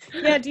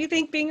 Yeah. Do you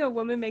think being a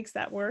woman makes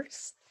that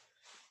worse?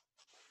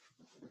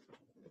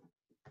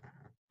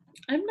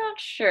 I'm not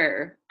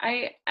sure.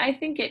 I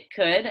think it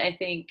could. I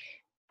think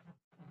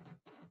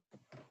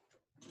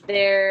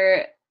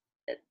there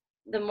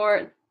the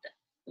more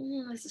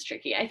this is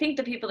tricky. I think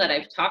the people that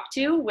I've talked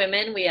to,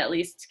 women, we at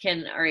least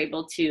are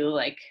able to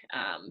like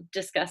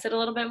discuss it a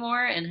little bit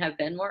more and have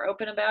been more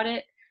open about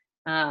it.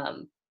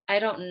 I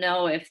don't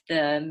know if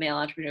the male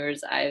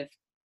entrepreneurs I've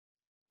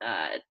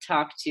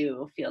talked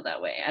to feel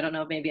that way. I don't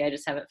know. Maybe I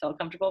just haven't felt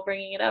comfortable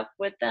bringing it up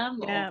with them,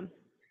 Yeah.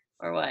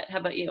 or what. How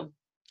about you?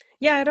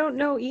 Yeah, I don't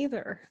know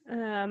either.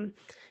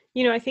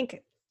 I think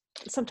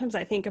sometimes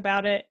I think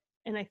about it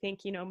and I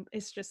think,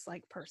 it's just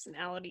like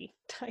personality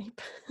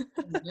type.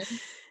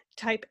 Mhm.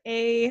 Type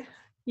A,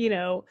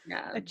 Yeah.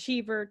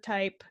 achiever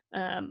type.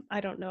 I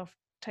don't know if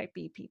type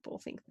B people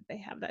think that they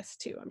have this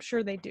too. I'm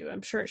sure they do.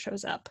 I'm sure it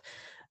shows up.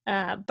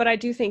 But I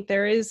do think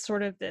there is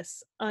sort of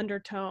this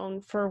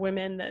undertone for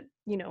women that,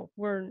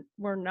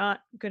 we're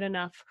not good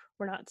enough,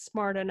 we're not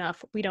smart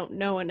enough, we don't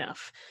know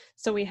enough.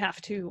 So we have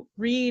to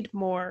read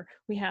more,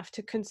 we have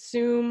to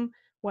consume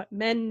what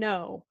men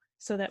know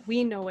so that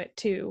we know it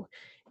too.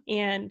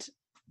 And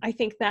I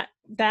think that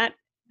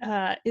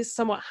is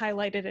somewhat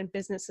highlighted in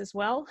business as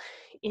well.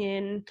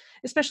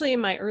 Especially in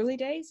my early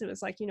days, it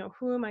was like,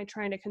 who am I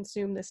trying to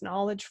consume this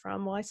knowledge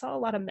from? Well, I saw a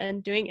lot of men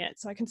doing it,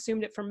 so I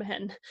consumed it from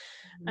men.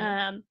 Mhm.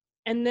 Um,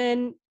 and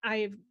then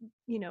I've,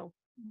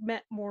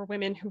 met more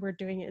women who were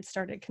doing it,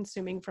 started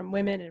consuming from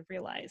women, and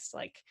realized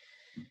like,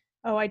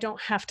 oh, I don't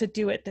have to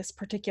do it this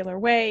particular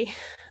way.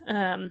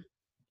 Um,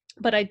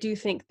 but I do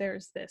think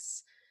there's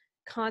this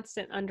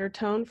constant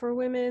undertone for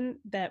women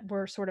that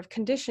we're sort of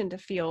conditioned to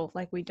feel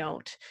like we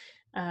don't.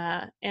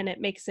 And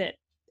it makes it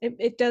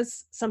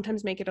does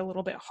sometimes make it a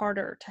little bit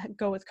harder to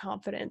go with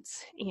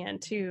confidence and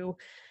to,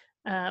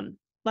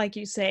 like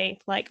you say,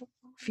 like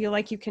feel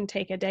like you can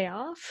take a day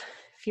off,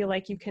 feel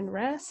like you can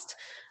rest.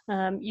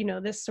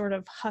 This sort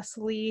of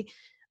hustly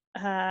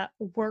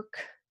work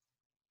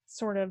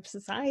sort of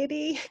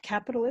society,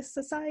 capitalist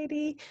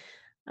society,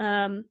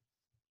 um,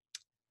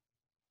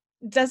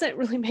 doesn't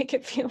really make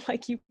it feel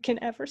like you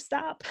can ever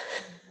stop.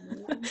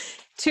 Mhm.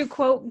 To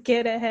quote,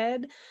 get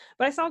ahead.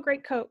 But I saw a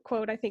great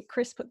quote. I think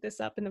Chris put this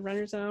up in the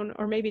Runner Zone,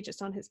 or maybe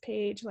just on his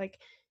page.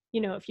 Like,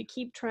 if you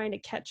keep trying to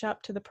catch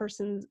up to the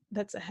person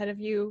that's ahead of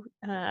you,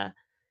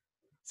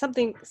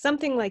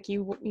 something like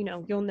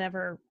you'll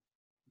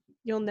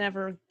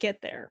never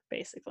get there,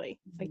 basically.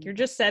 Like, you're Mhm.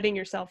 just setting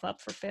yourself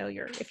up for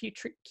failure if you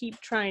keep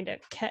trying to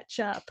catch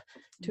up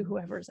to Mhm.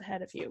 whoever's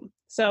ahead of you.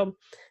 So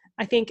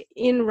I think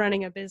in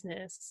running a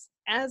business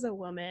as a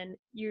woman,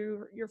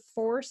 you're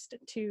forced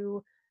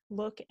to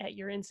look at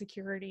your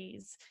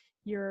insecurities.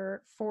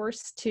 You're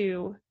forced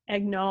to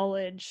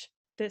acknowledge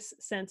this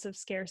sense of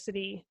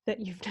scarcity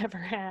that you've never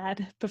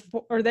had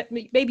before, or that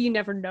maybe you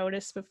never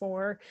noticed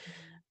before,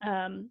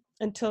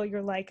 until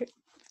you're like,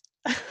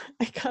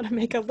 I gotta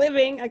make a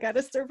living, I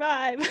gotta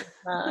survive.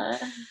 Uh,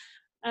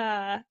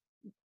 uh,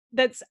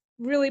 that's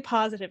really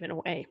positive in a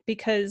way,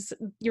 because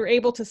you're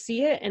able to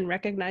see it and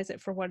recognize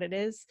it for what it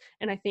is.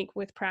 And I think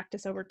with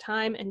practice over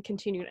time and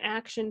continued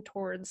action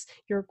towards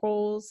your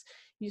goals,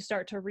 you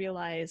start to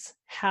realize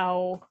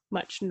how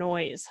much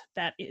noise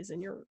that is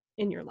in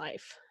your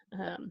life.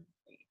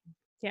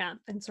 Yeah,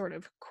 and sort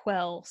of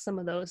quell some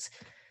of those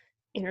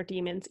inner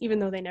demons, even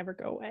though they never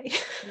go away.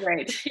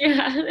 right.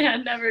 Yeah, yeah,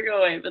 never go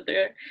away, but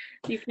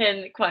you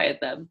can quiet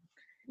them.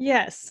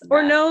 Yes,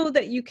 or Yeah. know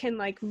that you can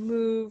like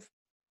move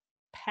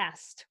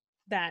past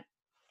that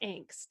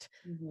angst,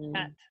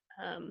 that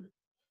Mhm. um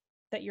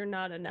that you're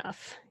not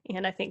enough.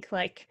 And I think,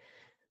 like,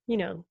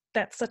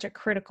 that's such a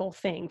critical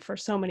thing for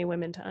so many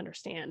women to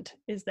understand,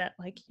 is that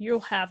like, you'll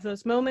have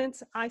those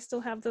moments, I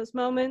still have those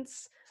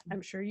moments,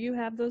 I'm sure you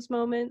have those Oh,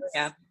 moments.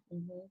 yeah.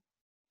 Mhm.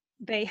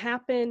 They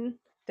happen,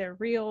 they're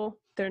real,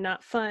 they're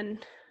not fun.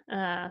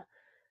 uh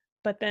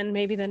but then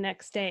maybe the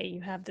next day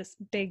you have this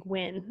big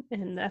win,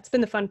 and that's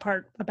been the fun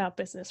part about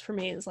business for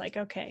me, is like,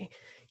 okay,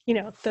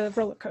 the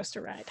roller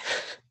coaster ride.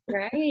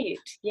 Right.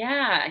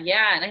 Yeah,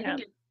 yeah, and I Yeah.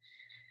 think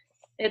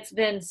it's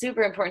been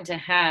super important to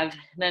have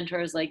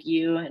mentors like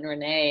you and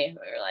Renee who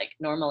are, like,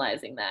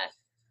 normalizing that,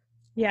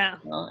 Yeah.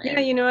 Yeah,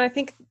 and I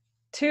think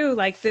too,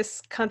 like,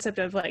 this concept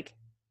of like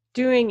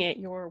doing it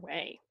your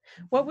way.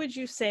 What would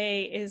you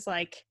say is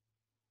like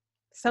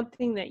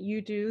something that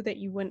you do that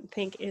you wouldn't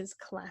think is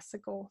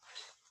classical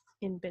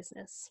in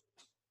business?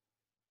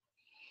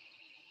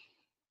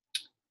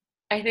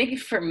 I think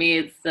for me,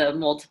 it's the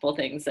multiple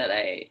things that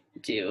I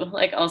do,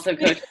 like also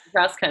coaching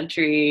cross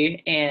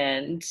country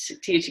and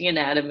teaching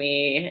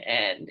anatomy.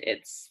 And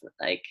it's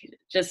like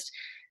just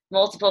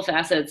multiple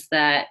facets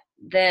that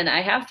then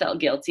I have felt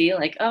guilty,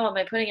 like, oh, am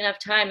I putting enough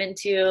time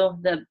into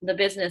the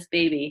business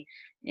baby?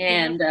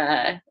 Yep.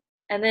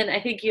 And then I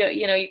think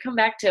you come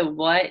back to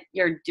what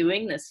you're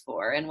doing this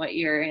for and what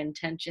your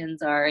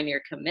intentions are and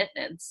your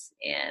commitments.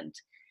 And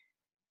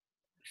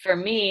for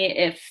me,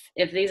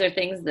 if these are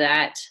things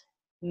that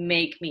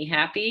make me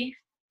happy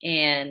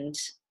and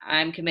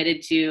I'm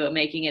committed to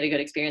making it a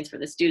good experience for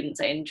the students,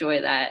 I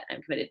enjoy that.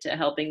 I'm committed to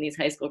helping these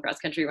high school cross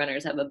country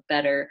runners have a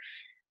better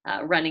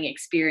running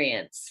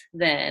experience.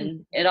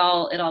 Then it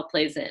all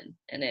plays in,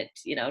 and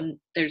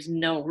there's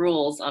no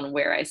rules on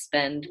where I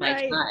spend my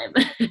Right. time,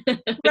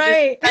 which is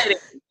Right. exciting.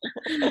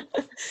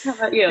 How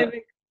about you? I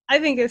think I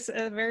think it's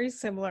very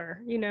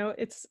similar.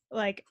 It's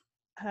like,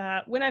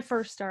 when I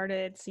first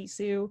started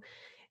Sisu,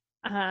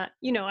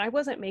 I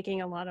wasn't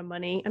making a lot of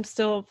money.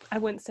 I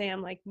wouldn't say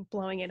I'm like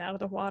blowing it out of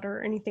the water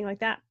or anything like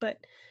that, but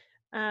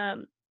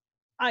um,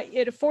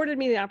 it afforded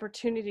me the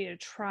opportunity to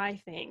try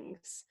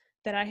things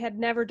that I had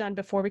never done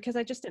before, because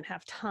I just didn't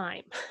have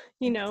time.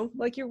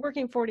 Like, you're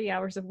working 40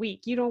 hours a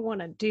week. You don't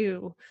want to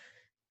do,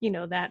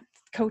 that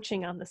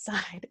coaching on the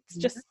side. It's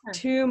just Yeah.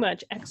 too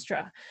much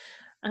extra.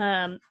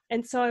 And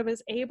so I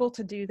was able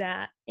to do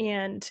that,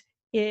 and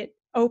it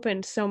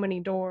opened so many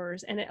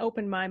doors, and it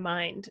opened my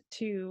mind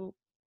to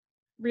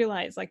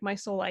realize like my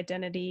sole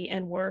identity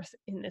and worth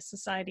in this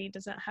society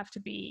does not have to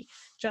be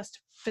just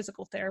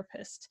physical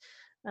therapist.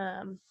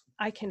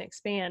 I can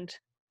expand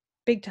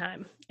big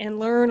time and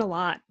learn a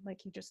lot.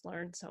 Like you just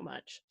learn so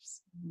much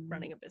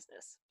running a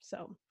business.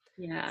 So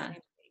Yeah.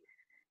 same.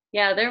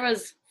 Yeah, there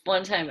was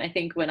one time I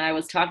think when I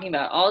was talking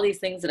about all these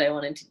things that I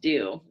wanted to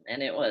do,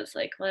 and it was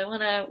like, well, I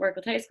want to work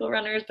with high school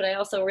runners, but I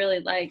also really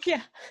like,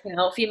 Yeah.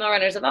 female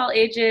runners of all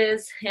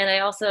ages, and I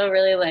also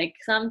really like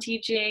some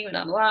teaching, but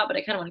not a lot, but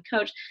I kind of want to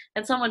coach.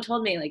 And someone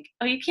told me like,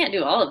 oh, you can't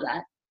do all of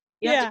that.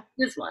 You have to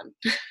Yeah. choose one.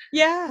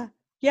 Yeah.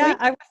 Yeah.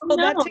 Like, I was oh, told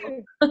that no.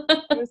 too.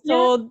 I was Yeah.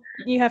 told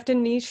you have to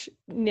niche,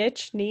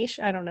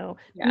 I don't know,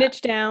 Yeah.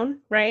 niche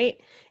down,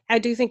 right? I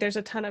do think there's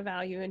a ton of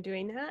value in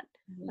doing that.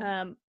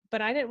 Mhm.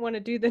 But I didn't want to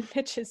do the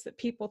niches that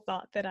people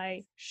thought that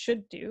I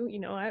should do.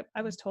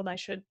 I was told I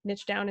should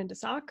niche down into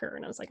soccer.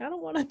 And I was like, I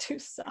don't want to do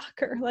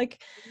soccer.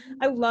 Like,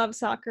 I love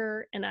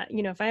soccer. And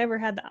if I ever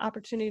had the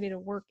opportunity to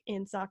work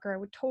in soccer, I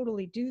would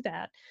totally do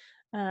that.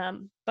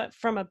 But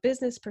from a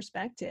business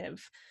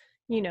perspective,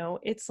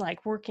 it's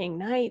like working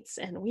nights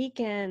and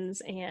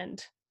weekends,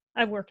 and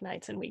I work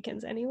nights and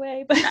weekends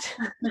anyway, but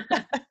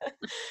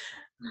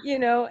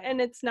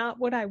and it's not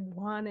what I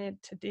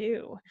wanted to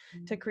do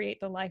to create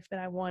the life that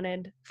I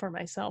wanted for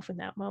myself in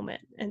that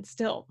moment and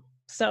still.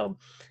 So,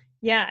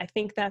 yeah, I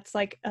think that's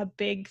like a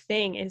big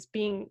thing is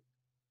being,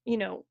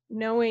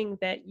 knowing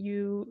that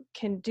you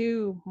can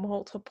do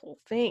multiple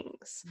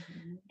things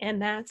Mhm.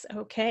 and that's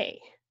okay.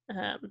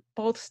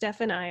 Both Steph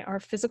and I are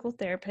physical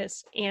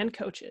therapists and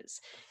coaches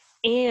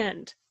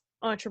and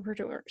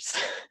entrepreneurs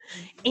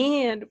Mhm.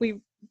 and we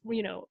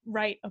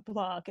write a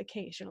blog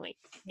occasionally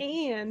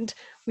and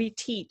we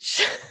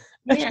teach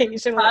Yeah,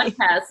 occasionally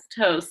podcast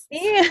hosts.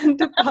 and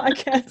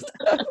podcast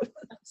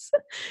hosts.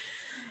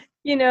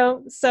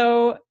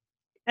 So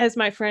as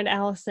my friend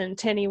Allison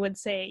Tenney would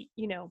say,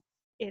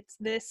 it's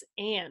this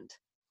and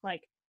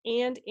like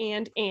and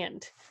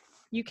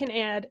you can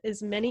add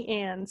as many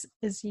ands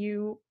as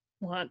you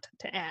want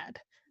to add.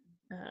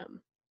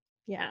 um,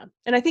 yeah.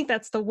 And I think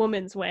that's the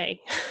woman's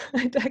way.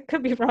 I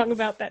could be wrong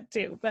about that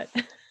too, but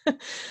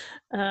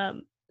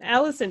um,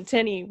 Allison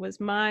Tenney was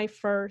my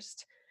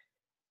first,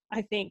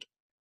 I think,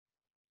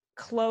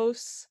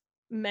 close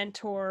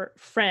mentor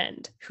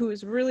friend who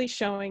is really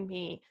showing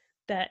me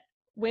that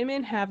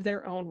women have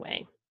their own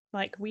way.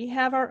 Like we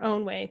have our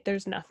own way.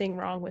 There's nothing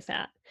wrong with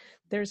that.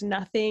 There's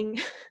nothing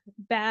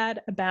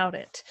bad about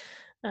it.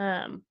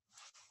 Um,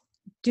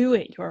 do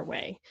it your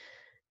way.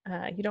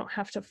 You don't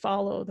have to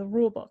follow the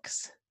rule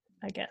books,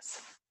 I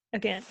guess.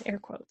 Again, air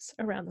quotes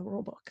around the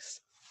rule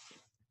books.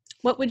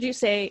 What would you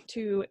say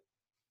to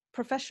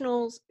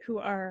professionals who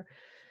are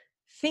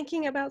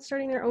thinking about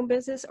starting their own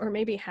business or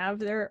maybe have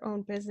their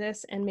own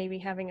business and maybe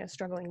having a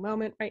struggling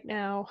moment right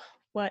now?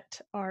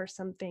 What are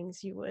some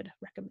things you would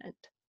recommend?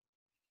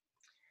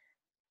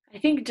 I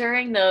think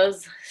during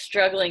those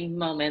struggling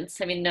moments,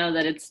 know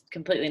that it's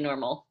completely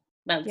normal.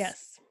 That's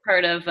Yes.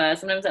 part of,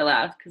 sometimes I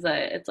laugh because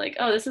it's like,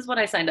 oh, this is what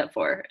I signed up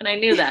for. And I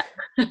knew that.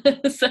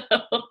 So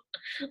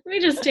let me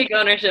just take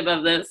ownership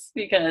of this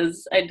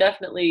because I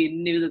definitely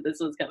knew that this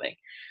was coming.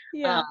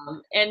 Yeah.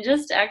 And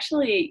just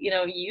actually,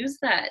 use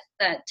that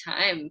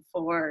time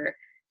for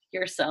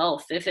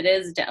yourself if it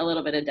is a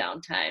little bit of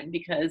downtime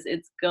because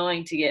it's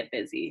going to get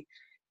busy.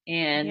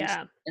 And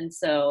Yeah. and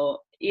so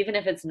even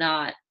if it's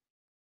not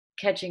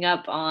catching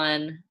up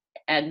on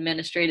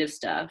administrative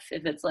stuff,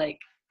 if it's like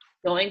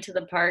going to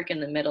the park in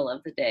the middle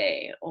of the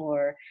day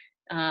or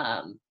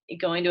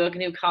going to a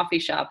new coffee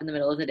shop in the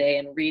middle of the day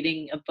and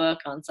reading a book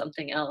on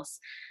something else,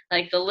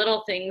 like the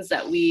little things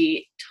that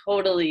we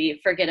totally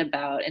forget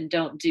about and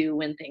don't do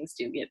when things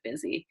do get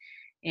busy.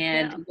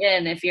 And Yeah.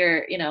 again, if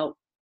you're,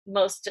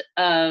 most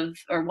of,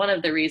 or one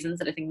of the reasons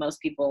that I think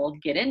most people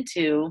get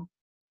into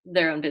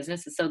their own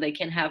business is so they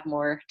can have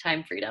more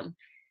time freedom,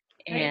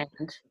 Right.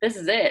 and this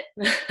is it.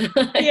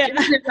 Like, Yeah.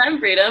 here's your time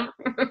freedom.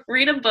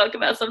 Read a book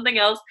about something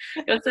else.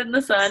 Go sit in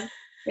the sun.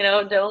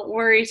 Don't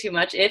worry too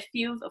much. If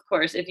you've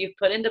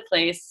put into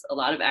place a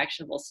lot of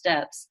actionable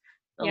steps,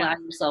 allow Yeah.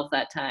 yourself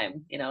that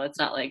time. It's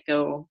not like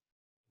go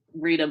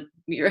read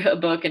a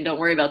book and don't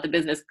worry about the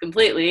business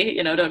completely.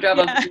 Don't drop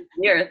off Yeah.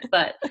 the earth.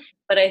 But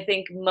I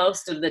think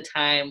most of the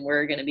time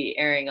we're going to be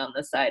erring on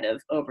the side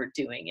of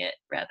overdoing it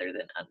rather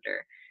than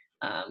under,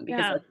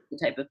 because Yeah. that's the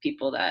type of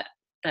people that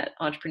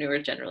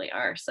entrepreneurs generally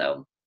are.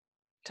 So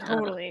uh,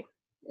 Totally.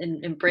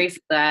 embrace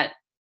that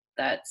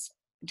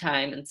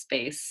time and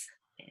space,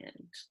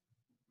 and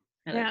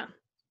kind of, Yeah.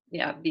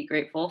 yeah, be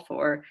grateful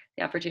for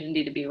the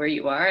opportunity to be where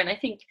you are. And I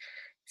think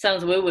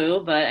sounds woo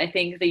woo, but I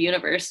think the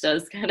universe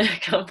does kind of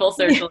come full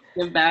Yeah. circle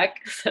and give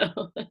back.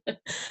 So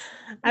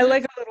I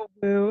like a little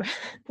woo.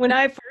 When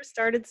I first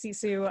started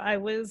Sisu,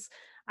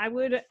 I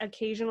would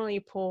occasionally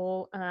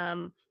pull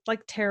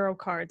like tarot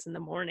cards in the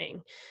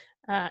morning,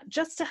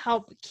 just to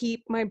help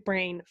keep my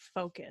brain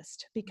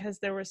focused because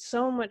there was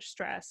so much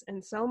stress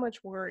and so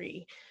much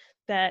worry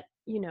that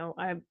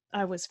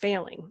I was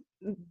failing,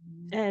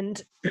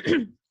 and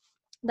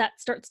that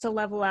starts to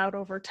level out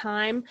over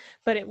time.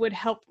 But it would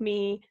help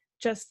me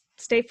just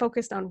stay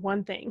focused on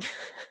one thing,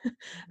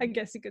 I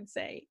guess you could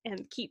say,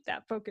 and keep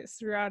that focus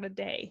throughout a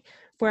day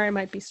where I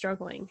might be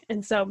struggling.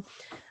 And so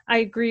I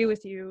agree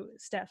with you,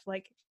 Steph,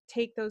 like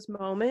take those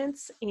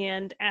moments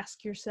and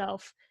ask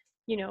yourself,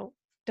 you know,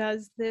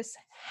 does this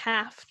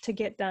have to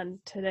get done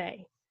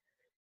today?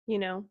 You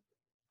know,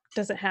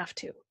 does it have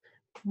to?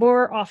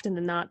 More often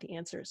than not, the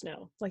answer is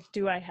no. Like,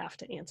 do I have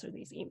to answer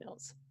these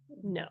emails?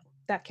 No,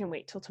 that can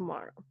wait till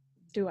tomorrow.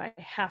 Do I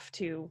have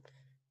to,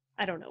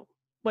 I don't know,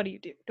 what do?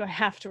 Do I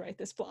have to write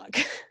this blog?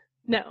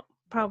 No,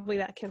 probably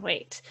that can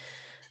wait.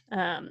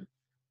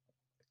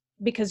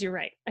 Because you're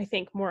right. I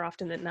think more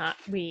often than not,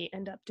 we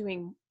end up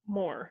doing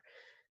more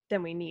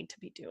than we need to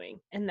be doing.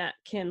 And that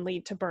can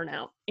lead to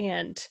burnout.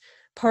 And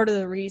part of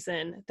the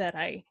reason that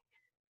I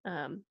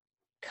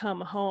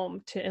come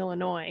home to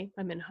Illinois,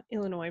 I'm in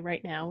Illinois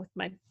right now with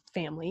my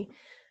family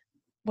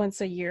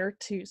once a year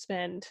to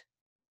spend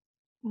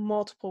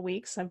multiple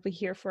weeks. I'll be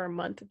here for a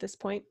month at this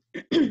point.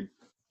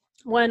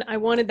 One, I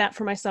wanted that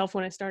for myself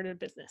when I started a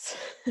business.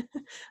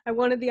 I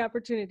wanted the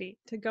opportunity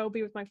to go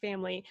be with my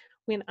family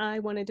when I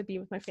wanted to be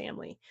with my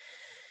family.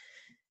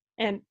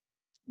 And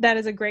that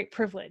is a great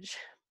privilege.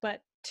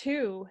 But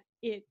two,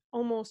 it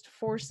almost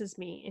forces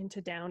me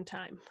into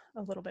downtime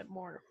a little bit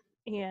more.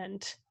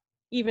 And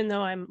even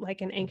though I'm like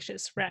an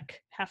anxious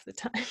wreck half the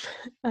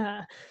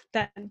time,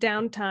 that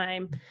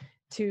downtime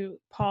to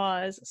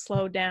pause,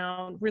 slow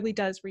down, really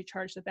does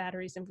recharge the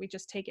batteries. And if we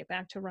just take it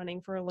back to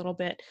running for a little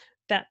bit,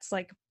 that's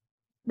like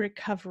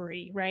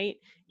recovery, right?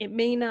 It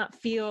may not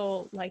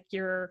feel like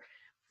you're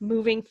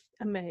moving,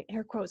 I'm gonna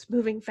air quotes,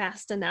 moving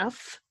fast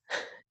enough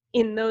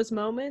in those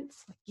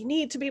moments. You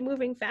need to be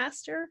moving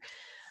faster,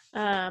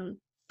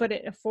 but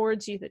it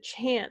affords you the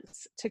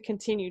chance to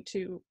continue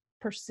to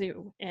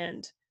pursue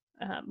and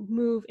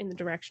move in the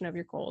direction of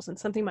your goals. And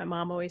something my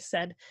mom always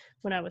said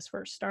when I was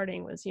first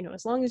starting was, you know,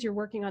 as long as you're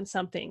working on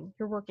something,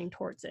 you're working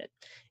towards it.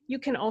 You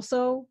can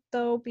also,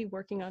 though, be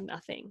working on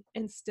nothing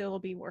and still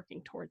be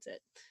working towards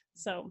it.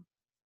 So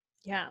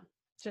yeah,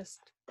 just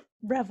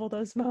revel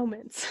those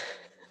moments.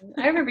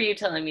 I remember you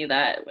telling me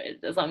that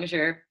as long as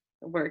you're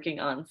working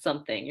on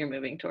something, you're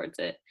moving towards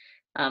it.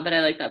 But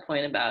I like that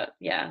point about,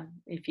 yeah,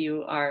 if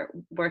you are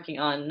working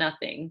on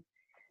nothing,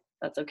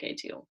 that's okay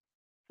too.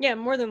 Yeah,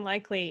 more than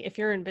likely, if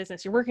you're in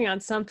business, you're working on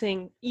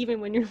something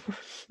even when you're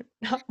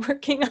not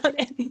working on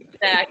anything.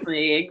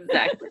 Exactly.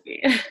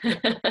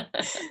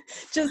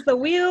 Just the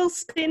wheels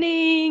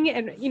spinning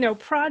and, you know,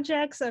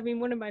 projects. I mean,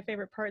 one of my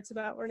favorite parts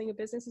about running a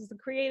business is the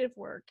creative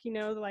work, you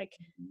know, like,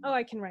 oh,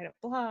 I can write a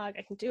blog,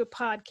 I can do a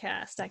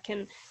podcast, I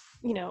can,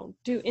 you know,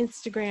 do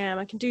Instagram,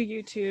 I can do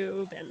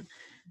YouTube and,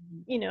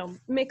 you know,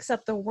 mix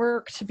up the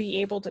work to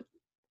be able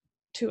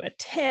to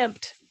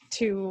attempt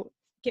to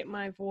get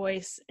my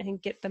voice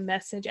and get the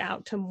message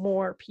out to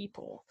more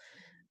people.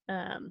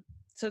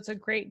 So it's a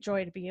great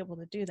joy to be able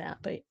to do that.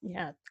 But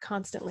yeah,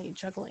 constantly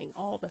juggling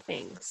all the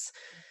things,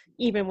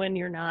 even when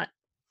you're not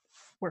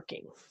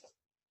working.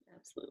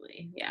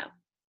 Absolutely. Yeah.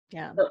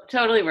 Yeah. So,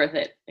 totally worth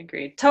it.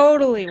 Agreed.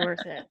 Totally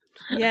worth it.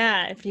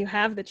 Yeah. If you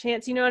have the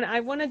chance, you know, and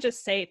I want to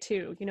just say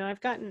too, you know, I've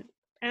gotten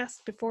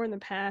asked before in the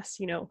past,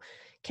 you know,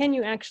 can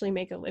you actually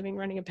make a living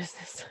running a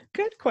business?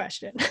 Good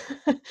question.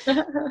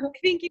 I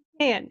think you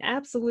can.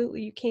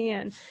 Absolutely, you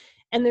can.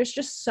 And there's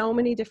just so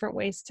many different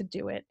ways to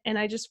do it. And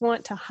I just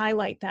want to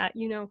highlight that,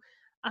 you know,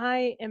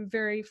 I am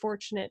very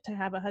fortunate to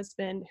have a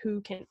husband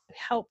who can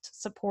help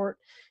support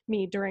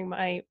me during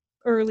my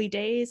early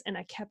days. And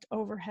I kept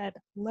overhead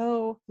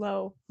low,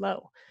 low,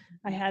 low.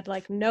 I had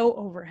like no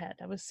overhead.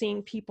 I was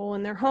seeing people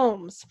in their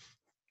homes.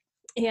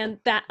 And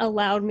that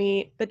allowed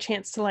me the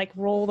chance to like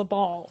roll the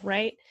ball,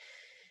 right?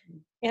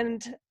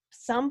 And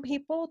some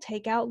people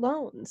take out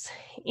loans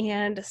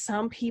and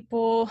some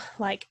people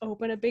like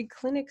open a big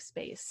clinic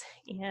space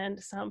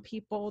and some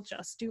people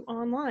just do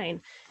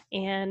online.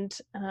 And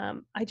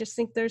I just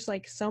think there's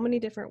like so many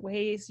different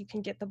ways you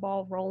can get the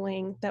ball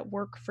rolling that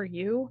work for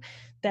you,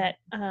 that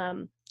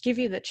give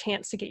you the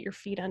chance to get your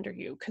feet under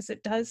you, because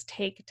it does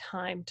take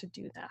time to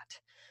do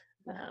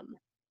that.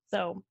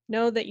 So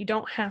know that you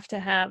don't have to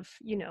have,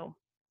 you know,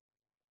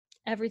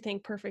 everything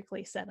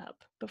perfectly set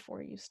up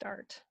before you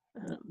start.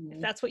 If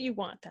that's what you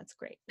want, that's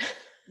great.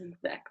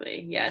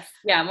 Exactly. Yes.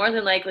 Yeah. More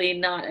than likely,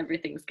 not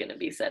everything's going to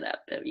be set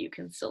up, but you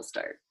can still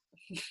start.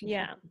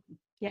 Yeah.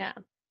 Yeah.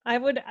 I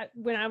would,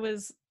 when I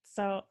was,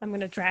 so I'm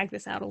going to drag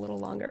this out a little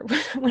longer.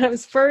 When I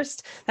was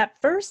that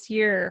first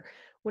year,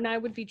 when I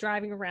would be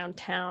driving around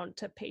town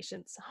to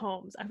patients'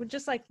 homes, I would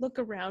just like look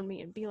around me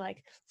and be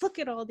like, look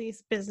at all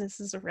these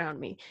businesses around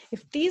me.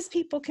 If these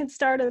people can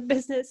start a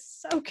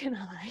business, so can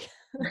I.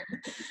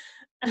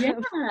 Yeah.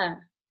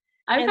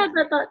 I've And had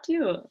that thought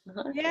too.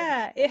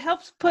 yeah, it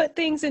helps put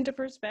things into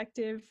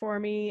perspective for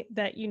me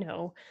that, you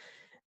know,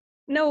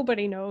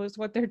 nobody knows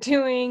what they're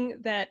doing,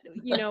 that,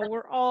 you know,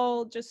 we're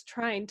all just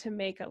trying to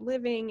make a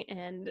living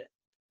and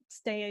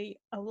stay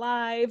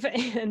alive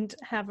and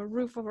have a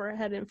roof over our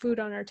head and food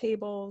on our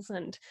tables.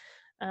 And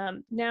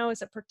now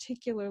is a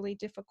particularly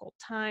difficult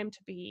time to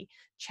be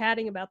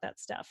chatting about that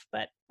stuff.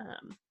 But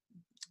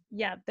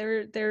yeah,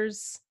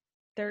 there's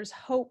there's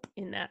hope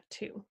in that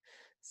too.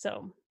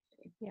 So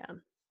yeah.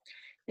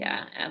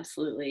 Yeah,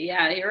 absolutely.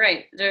 Yeah, you're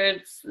right.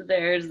 There's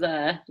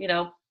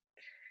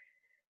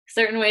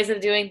certain ways of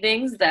doing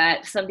things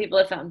that some people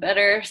have found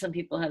better, some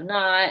people have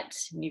not.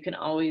 And you can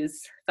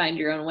always find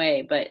your own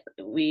way, but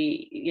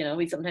we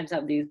sometimes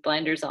have these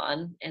blinders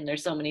on, and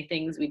there's so many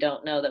things we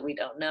don't know that we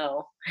don't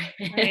know.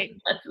 Right.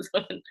 That's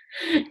when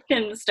you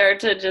can start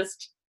to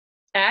just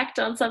act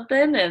on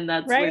something, and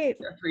Right.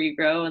 that's where you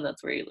grow, and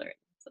that's where you learn.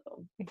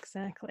 So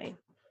Exactly.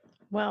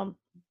 Well,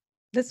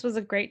 this was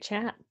a great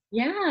chat.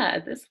 yeah,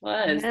 this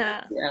was. Thank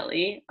Yeah. you,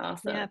 Ellie. Yeah,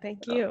 Awesome.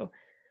 thank So you.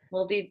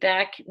 we'll be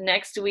back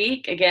next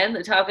week. Again,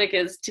 the topic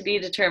is to be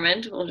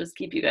determined. We'll just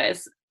keep you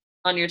guys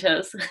on your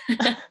toes.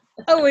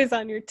 Always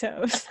on your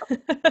toes.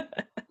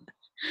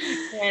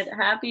 And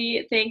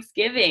happy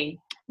Thanksgiving.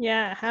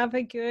 Yeah, have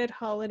a good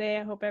holiday.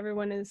 I hope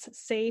everyone is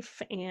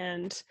safe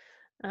and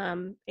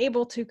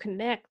able to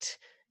connect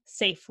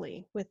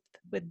safely with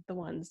the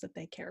ones that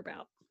they care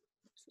about.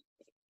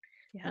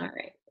 All Yeah.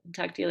 right.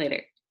 Talk to you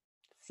later.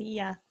 See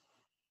ya.